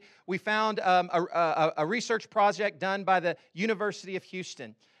city, we found a research project done by the University of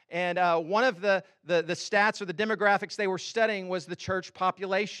Houston. And one of the stats or the demographics they were studying was the church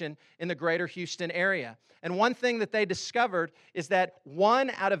population in the greater Houston area. And one thing that they discovered is that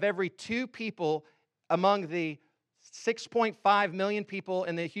 1 out of every 2 people among the 6.5 million people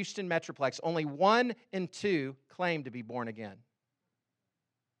in the Houston Metroplex, only 1 in 2 claim to be born again.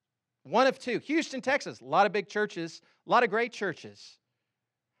 1 of 2. Houston, Texas, a lot of big churches, a lot of great churches.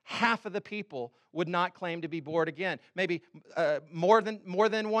 Half of the people would not claim to be born again. Maybe more than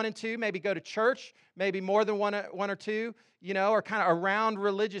 1 and 2, maybe go to church, maybe more than one or 2, or kind of around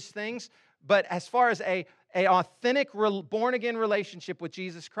religious things. But as far as a authentic born-again relationship with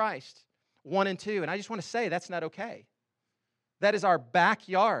Jesus Christ, 1 and 2. And I just want to say that's not okay. That is our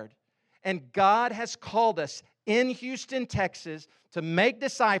backyard. And God has called us in Houston, Texas, to make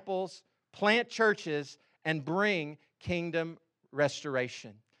disciples, plant churches, and bring kingdom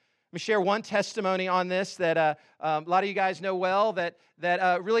restoration. Let me share one testimony on this that a lot of you guys know well that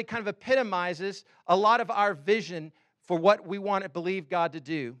really kind of epitomizes a lot of our vision for what we want to believe God to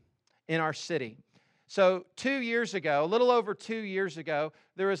do in our city. So 2 years ago, a little over 2 years ago,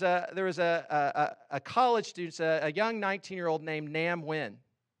 there was a college student, a young 19-year-old named Nam Nguyen.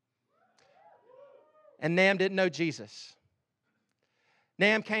 And Nam didn't know Jesus.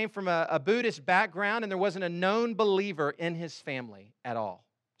 Nam came from a Buddhist background, and there wasn't a known believer in his family at all.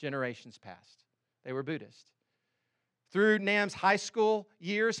 Generations past. They were Buddhist. Through Nam's high school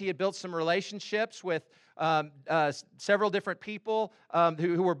years, he had built some relationships with several different people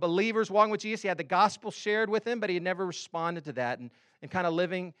who were believers walking with Jesus. He had the gospel shared with him, but he had never responded to that and kind of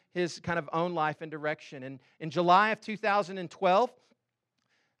living his kind of own life and direction. And in July of 2012,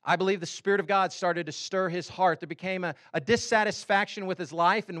 I believe the Spirit of God started to stir his heart. There became a dissatisfaction with his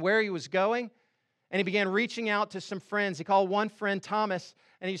life and where he was going. And he began reaching out to some friends. He called one friend, Thomas,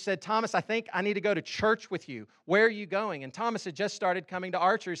 and he said, Thomas, I think I need to go to church with you. Where are you going? And Thomas had just started coming to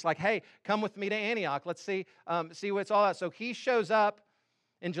our church. He's like, hey, come with me to Antioch. Let's see what it's all about. So he shows up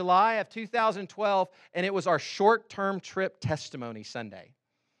in July of 2012, and it was our short-term trip testimony Sunday.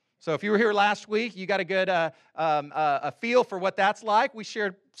 So if you were here last week, you got a good a feel for what that's like. We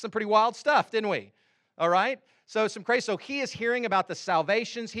shared some pretty wild stuff, didn't we? All right? So some crazy. So he is hearing about the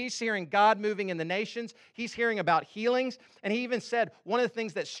salvations. He's hearing God moving in the nations. He's hearing about healings. And he even said one of the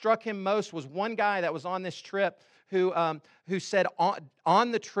things that struck him most was one guy that was on this trip who said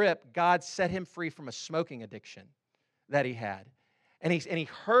on the trip, God set him free from a smoking addiction that he had. And he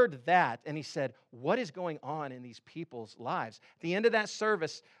heard that, and he said, what is going on in these people's lives? At the end of that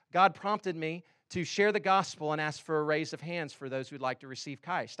service, God prompted me to share the gospel and ask for a raise of hands for those who'd like to receive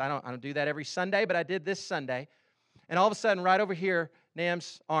Christ. I don't do that every Sunday, but I did this Sunday. And all of a sudden, right over here,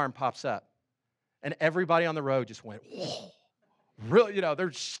 Nam's arm pops up. And everybody on the road just went, whoa. Really,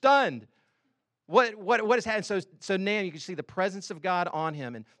 they're stunned. What has happened? So Nam, you can see the presence of God on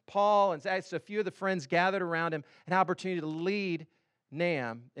him. And Paul and so a few of the friends gathered around him, an opportunity to lead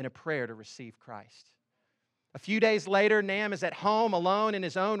Nam in a prayer to receive Christ. A few days later, Nam is at home alone in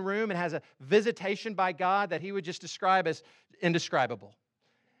his own room and has a visitation by God that he would just describe as indescribable.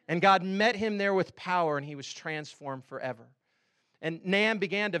 And God met him there with power, and he was transformed forever. And Nam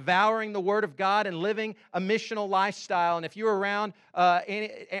began devouring the Word of God and living a missional lifestyle. And if you were around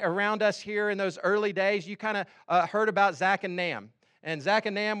us here in those early days, you kind of heard about Zach and Nam. And Zach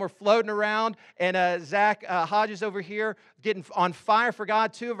and Nam were floating around, and Zach Hodges over here getting on fire for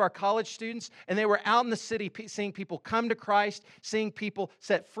God, 2 of our college students, and they were out in the city seeing people come to Christ, seeing people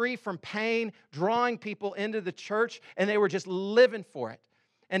set free from pain, drawing people into the church, and they were just living for it.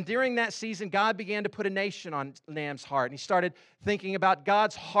 And during that season, God began to put a nation on Nam's heart. And he started thinking about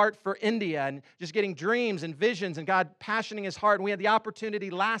God's heart for India and just getting dreams and visions and God passioning his heart. And we had the opportunity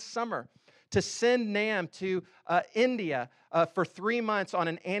last summer to send Nam to India for 3 months on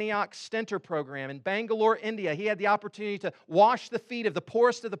an Antioch Stentor program in Bangalore, India. He had the opportunity to wash the feet of the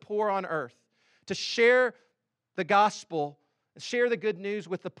poorest of the poor on earth, to share the gospel, share the good news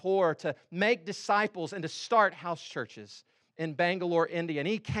with the poor, to make disciples, and to start house churches in Bangalore, India. And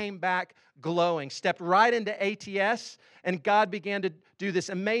he came back glowing, stepped right into ATS, and God began to do this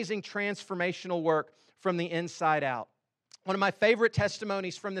amazing transformational work from the inside out. One of my favorite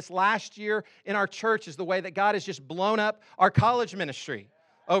testimonies from this last year in our church is the way that God has just blown up our college ministry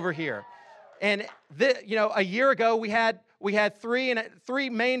over here. And a year ago we had 3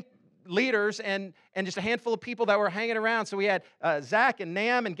 main leaders and just a handful of people that were hanging around. So we had Zach and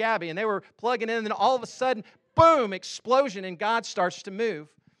Nam and Gabby, and they were plugging in, and then all of a sudden, boom, explosion, and God starts to move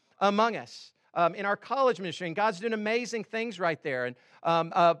among us in our college ministry. And God's doing amazing things right there. And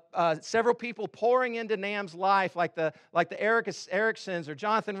several people pouring into Nam's life, like the Ericksons or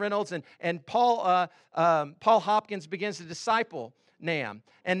Jonathan Reynolds, and Paul Hopkins begins to disciple Nam.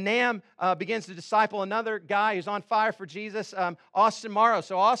 And Nam begins to disciple another guy who's on fire for Jesus, Austin Morrow.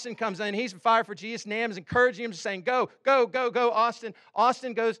 So Austin comes in, he's on fire for Jesus. Nam is encouraging him, saying, go, Austin.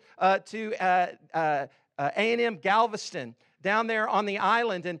 Austin goes to A&M Galveston down there on the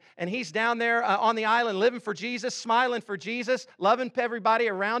island, and he's down there on the island living for Jesus, smiling for Jesus, loving everybody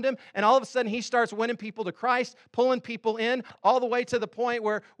around him, and all of a sudden he starts winning people to Christ, pulling people in, all the way to the point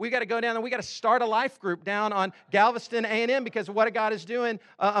where we got to go down and we got to start a life group down on Galveston A&M because of what God is doing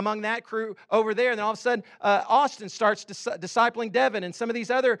among that crew over there. And then all of a sudden Austin starts discipling Devin and some of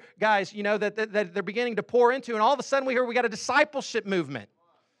these other guys, that they're beginning to pour into, and all of a sudden we hear we got a discipleship movement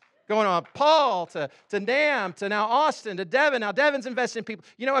going on. Paul to Nam to now Austin to Devin. Now Devin's investing in people.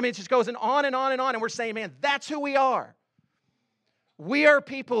 It just goes on and on and on. And we're saying, man, that's who we are. We are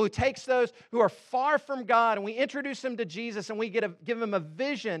people who takes those who are far from God and we introduce them to Jesus and we give them a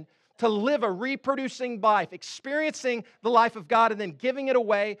vision to live a reproducing life, experiencing the life of God and then giving it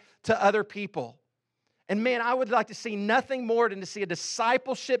away to other people. And man, I would like to see nothing more than to see a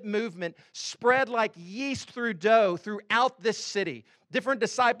discipleship movement spread like yeast through dough throughout this city. Different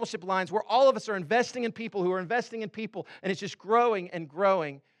discipleship lines where all of us are investing in people who are investing in people, and it's just growing and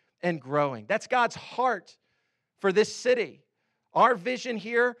growing and growing. That's God's heart for this city. Our vision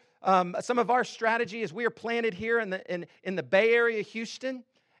here, some of our strategy is we are planted here in the Bay Area, Houston,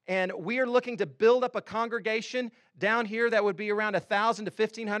 and we are looking to build up a congregation down here that would be around 1,000 to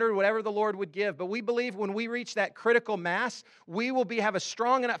 1,500, whatever the Lord would give. But we believe when we reach that critical mass, we will have a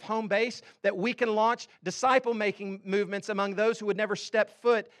strong enough home base that we can launch disciple-making movements among those who would never step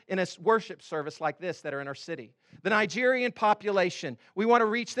foot in a worship service like this that are in our city. The Nigerian population, we want to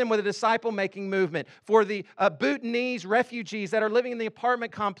reach them with a disciple-making movement. For the Bhutanese refugees that are living in the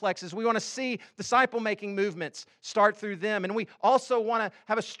apartment complexes, we want to see disciple-making movements start through them. And we also want to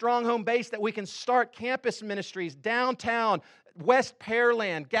have a strong home base that we can start campus ministries downtown, West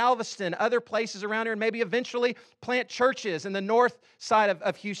Pearland, Galveston, other places around here, and maybe eventually plant churches in the north side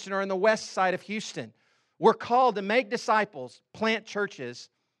of Houston or in the west side of Houston. We're called to make disciples, plant churches,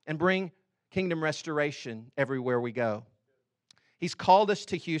 and bring kingdom restoration everywhere we go. He's called us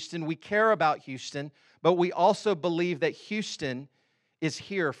to Houston. We care about Houston, but we also believe that Houston is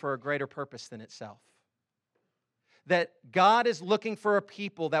here for a greater purpose than itself. That God is looking for a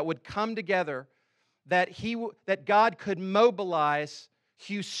people that would come together, that God could mobilize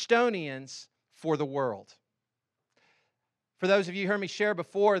Houstonians for the world. For those of you who heard me share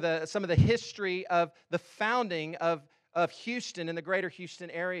before, some of the history of the founding of Houston and the greater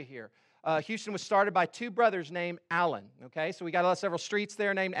Houston area here. Houston was started by two brothers named Allen. Okay, so we got several streets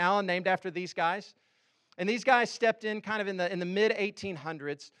there named Allen, named after these guys. And these guys stepped in kind of in the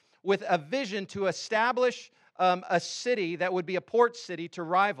mid-1800s with a vision to establish a city that would be a port city to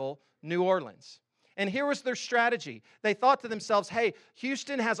rival New Orleans. And here was their strategy. They thought to themselves, hey,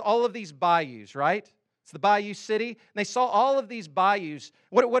 Houston has all of these bayous, right? It's the bayou city. And they saw all of these bayous.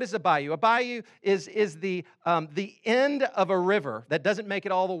 What is a bayou? A bayou is the end of a river that doesn't make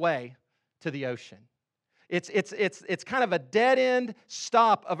it all the way to the ocean. It's kind of a dead-end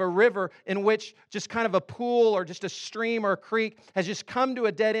stop of a river in which just kind of a pool or just a stream or a creek has just come to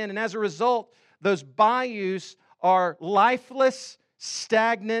a dead end. And as a result, those bayous are lifeless,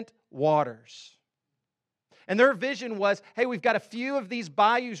 stagnant waters. And their vision was, hey, we've got a few of these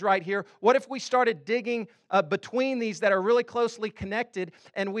bayous right here. What if we started digging between these that are really closely connected,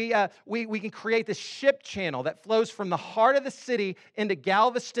 and we can create this ship channel that flows from the heart of the city into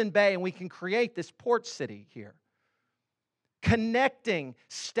Galveston Bay, and we can create this port city here, connecting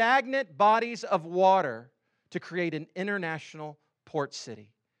stagnant bodies of water to create an international port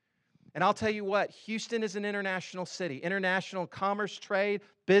city. And I'll tell you what, Houston is an international city. International commerce, trade,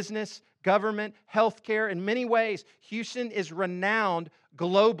 business, government, healthcare. In many ways, Houston is renowned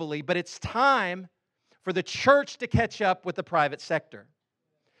globally, but it's time for the church to catch up with the private sector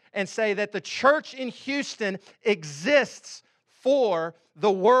and say that the church in Houston exists for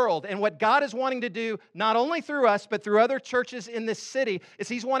the world. And what God is wanting to do, not only through us, but through other churches in this city, is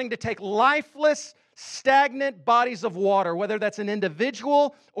He's wanting to take lifeless, stagnant bodies of water, whether that's an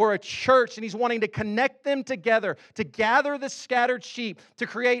individual or a church, and He's wanting to connect them together, to gather the scattered sheep, to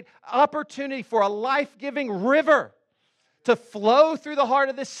create opportunity for a life-giving river to flow through the heart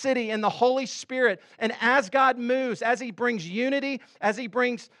of this city in the Holy Spirit. And as God moves, as He brings unity, as He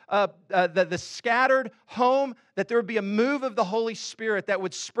brings the scattered home, that there would be a move of the Holy Spirit that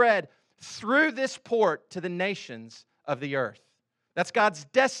would spread through this port to the nations of the earth. That's God's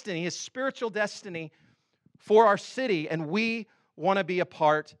destiny, His spiritual destiny for our city, and we want to be a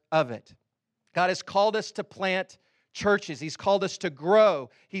part of it. God has called us to plant churches. He's called us to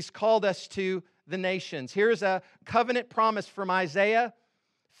grow. He's called us to the nations. Here's a covenant promise from Isaiah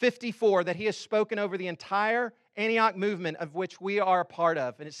 54 that He has spoken over the entire Antioch movement of which we are a part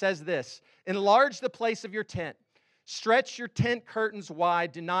of. And it says this: enlarge the place of your tent. Stretch your tent curtains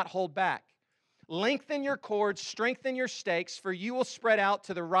wide. Do not hold back. Lengthen your cords, strengthen your stakes, for you will spread out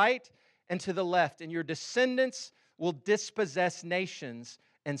to the right and to the left, and your descendants will dispossess nations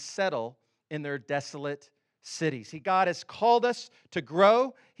and settle in their desolate cities. God has called us to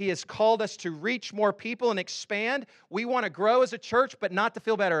grow. He has called us to reach more people and expand. We want to grow as a church, but not to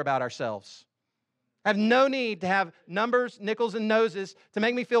feel better about ourselves. I have no need to have numbers, nickels, and noses to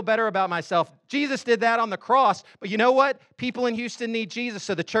make me feel better about myself. Jesus did that on the cross, but you know what? People in Houston need Jesus,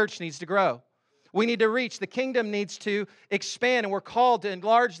 so the church needs to grow. We need to reach. The kingdom needs to expand, and we're called to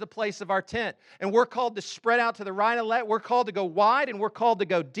enlarge the place of our tent. And we're called to spread out to the right and left. We're called to go wide, and we're called to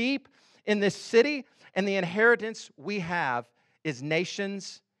go deep in this city. And the inheritance we have is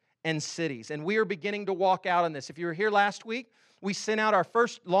nations and cities. And we are beginning to walk out on this. If you were here last week, we sent out our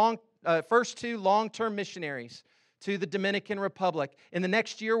first two long-term missionaries to the Dominican Republic. In the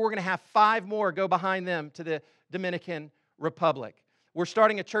next year, we're going to have 5 more go behind them to the Dominican Republic. We're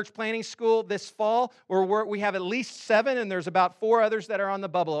starting a church planting school this fall where we have at least 7, and there's about 4 others that are on the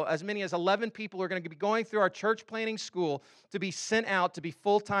bubble. As many as 11 people are going to be going through our church planting school to be sent out to be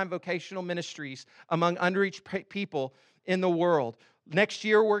full-time vocational ministries among unreached people in the world. Next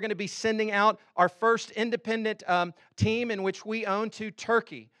year, we're going to be sending out our first independent team in which we own to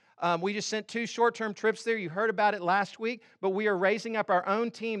Turkey. We just sent 2 short-term trips there. You heard about it last week, but we are raising up our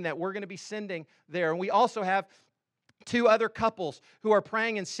own team that we're going to be sending there. And we also have 2 other couples who are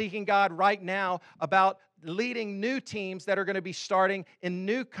praying and seeking God right now about leading new teams that are going to be starting in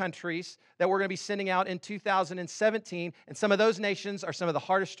new countries that we're going to be sending out in 2017. And some of those nations are some of the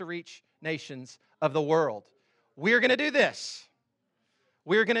hardest to reach nations of the world. We're going to do this.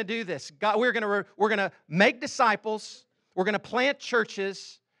 We're going to do this. God, we're going to make disciples. We're going to plant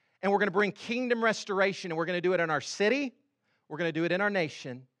churches. And we're going to bring kingdom restoration. And we're going to do it in our city. We're going to do it in our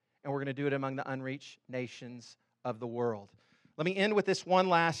nation. And we're going to do it among the unreached nations of the world. Let me end with this one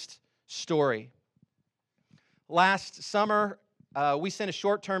last story. Last summer, we sent a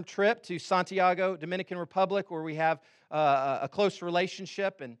short-term trip to Santiago, Dominican Republic, where we have a close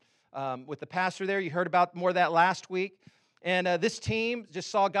relationship and with the pastor there. You heard about more of that last week. And this team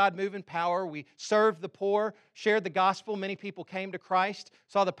just saw God move in power. We served the poor, shared the gospel. Many people came to Christ,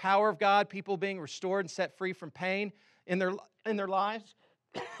 saw the power of God, people being restored and set free from pain in their lives.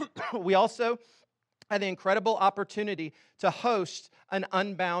 We also had the incredible opportunity to host an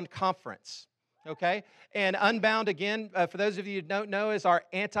Unbound conference, okay? And Unbound, again, for those of you who don't know, is our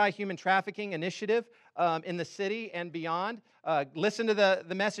anti-human trafficking initiative in the city and beyond. Listen to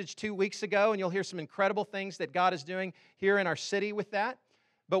the message 2 weeks ago, and you'll hear some incredible things that God is doing here in our city with that.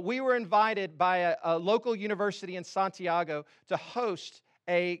 But we were invited by a local university in Santiago to host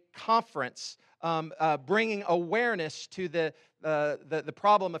a conference bringing awareness to the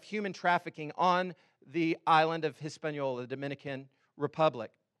problem of human trafficking on the island of Hispaniola, the Dominican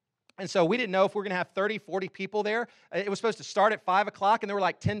Republic. And so we didn't know if we were going to have 30, 40 people there. It was supposed to start at 5 o'clock, and there were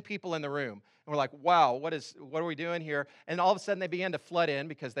like 10 people in the room. And we're like, wow, what are we doing here? And all of a sudden, they began to flood in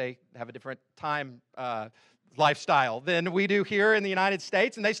because they have a different time lifestyle than we do here in the United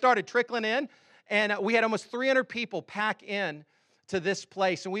States. And they started trickling in, and we had almost 300 people pack in to this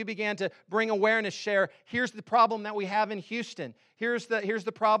place, and we began to bring awareness, share, here's the problem that we have in Houston. Here's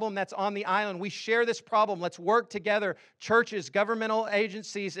the problem that's on the island. We share this problem. Let's work together, churches, governmental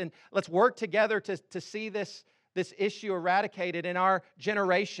agencies, and let's work together to see this issue eradicated in our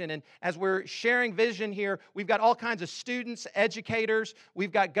generation. And as we're sharing vision here, we've got all kinds of students, educators,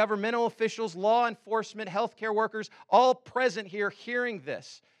 we've got governmental officials, law enforcement, healthcare workers, all present here hearing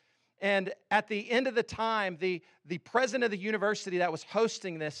this. And at the end of the time, the president of the university that was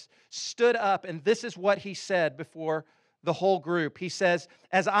hosting this stood up, and this is what he said before the whole group. He says,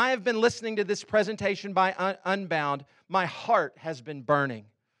 "As I have been listening to this presentation by Unbound, my heart has been burning,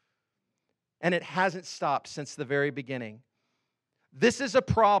 and it hasn't stopped since the very beginning. This is a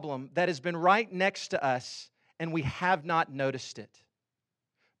problem that has been right next to us, and we have not noticed it.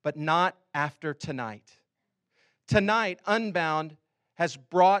 But not after tonight. Tonight, Unbound has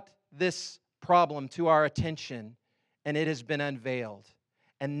brought this problem to our attention, and it has been unveiled.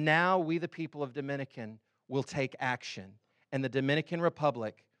 And now we, the people of Dominican, will take action, and the Dominican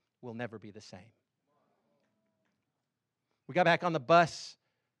Republic will never be the same." We got back on the bus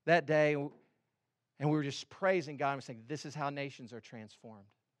that day, and we were just praising God and saying, this is how nations are transformed.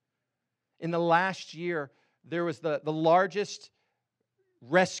 In the last year, there was the largest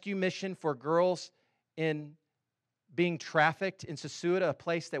rescue mission for girls in being trafficked in Sasuda, a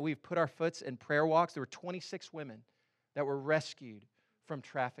place that we've put our foots in prayer walks. There were 26 women that were rescued from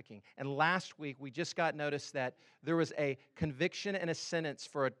trafficking. And last week, we just got notice that there was a conviction and a sentence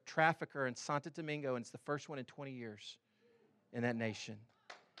for a trafficker in Santo Domingo, and it's the first one in 20 years in that nation.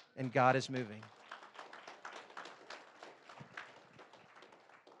 And God is moving.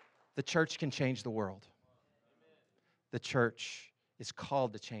 The church can change the world. The church is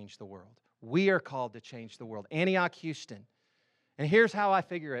called to change the world. We are called to change the world. Antioch, Houston. And here's how I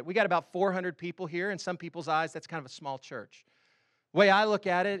figure it. We got about 400 people here. In some people's eyes, that's kind of a small church. The way I look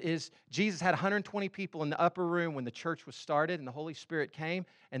at it is Jesus had 120 people in the upper room when the church was started and the Holy Spirit came,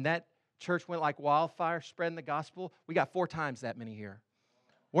 and that church went like wildfire, spreading the gospel. We got 4 times that many here.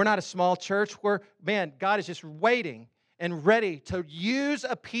 We're not a small church. God is just waiting and ready to use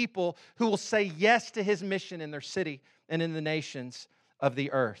a people who will say yes to His mission in their city and in the nations of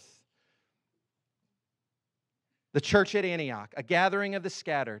the earth. The Church at Antioch, a gathering of the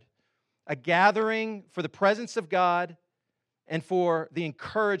scattered, a gathering for the presence of God and for the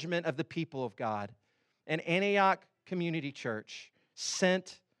encouragement of the people of God. An Antioch Community Church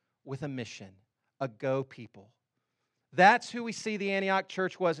sent with a mission, a go people. That's who we see the Antioch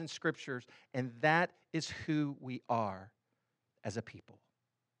church was in Scriptures, and that is who we are as a people.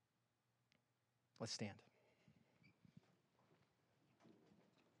 Let's stand.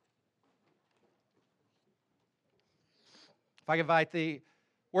 If I could invite the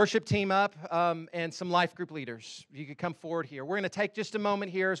worship team up and some life group leaders, if you could come forward here. We're going to take just a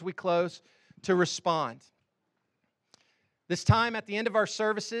moment here as we close to respond. This time at the end of our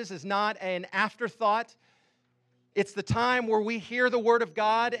services is not an afterthought. It's the time where we hear the Word of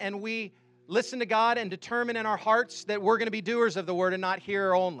God and we listen to God and determine in our hearts that we're going to be doers of the Word and not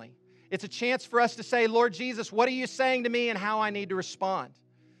hearer only. It's a chance for us to say, Lord Jesus, what are you saying to me and how I need to respond?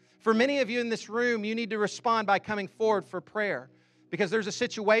 For many of you in this room, you need to respond by coming forward for prayer because there's a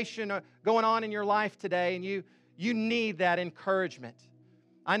situation going on in your life today and you need that encouragement.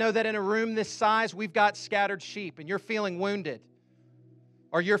 I know that in a room this size, we've got scattered sheep and you're feeling wounded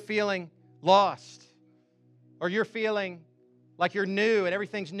or you're feeling lost or you're feeling like you're new and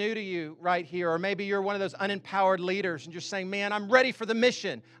everything's new to you right here. Or maybe you're one of those unempowered leaders and you're saying, man, I'm ready for the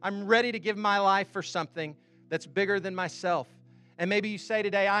mission. I'm ready to give my life for something that's bigger than myself. And maybe you say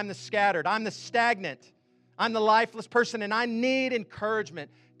today, I'm the scattered, I'm the stagnant, I'm the lifeless person, and I need encouragement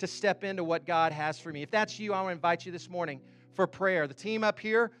to step into what God has for me. If that's you, I want to invite you this morning for prayer. The team up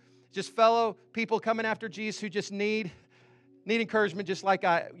here, just fellow people coming after Jesus who just need encouragement just like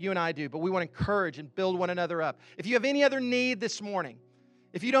you and I do. But we want to encourage and build one another up. If you have any other need this morning,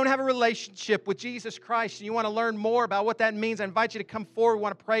 if you don't have a relationship with Jesus Christ and you want to learn more about what that means, I invite you to come forward. We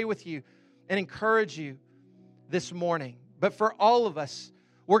want to pray with you and encourage you this morning. But for all of us,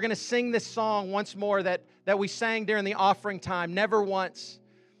 we're going to sing this song once more that we sang during the offering time, Never Once.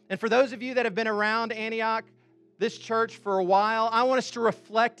 And for those of you that have been around Antioch, this church, for a while, I want us to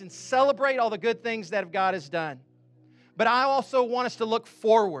reflect and celebrate all the good things that God has done. But I also want us to look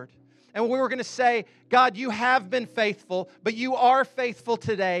forward. And we were going to say, God, you have been faithful, but you are faithful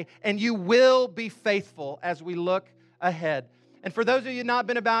today, and you will be faithful as we look ahead. And for those of you not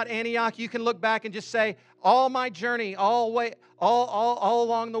been about Antioch, you can look back and just say, all my journey, all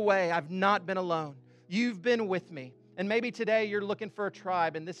along the way, I've not been alone. You've been with me. And maybe today you're looking for a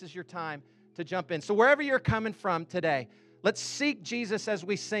tribe, and this is your time to jump in. So wherever you're coming from today, let's seek Jesus as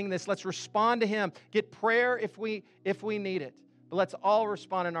we sing this. Let's respond to Him. Get prayer if we need it. But let's all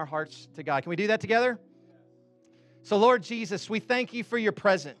respond in our hearts to God. Can we do that together? So Lord Jesus, we thank you for your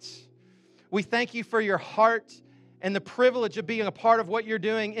presence. We thank you for your heart and the privilege of being a part of what you're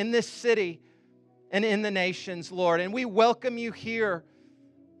doing in this city and in the nations, Lord. And we welcome you here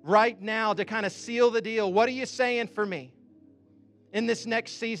right now to kind of seal the deal. What are you saying for me in this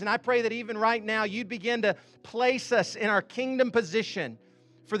next season? I pray that even right now you'd begin to place us in our kingdom position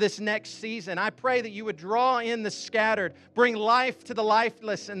for this next season. I pray that you would draw in the scattered, bring life to the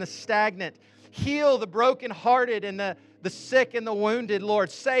lifeless and the stagnant, heal the brokenhearted and the sick and the wounded,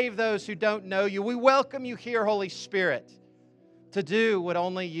 Lord. Save those who don't know you. We welcome you here, Holy Spirit, to do what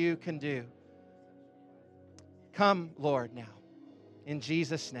only you can do. Come, Lord, now. In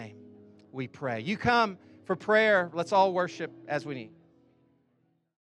Jesus' name, we pray. You come for prayer. Let's all worship as we need.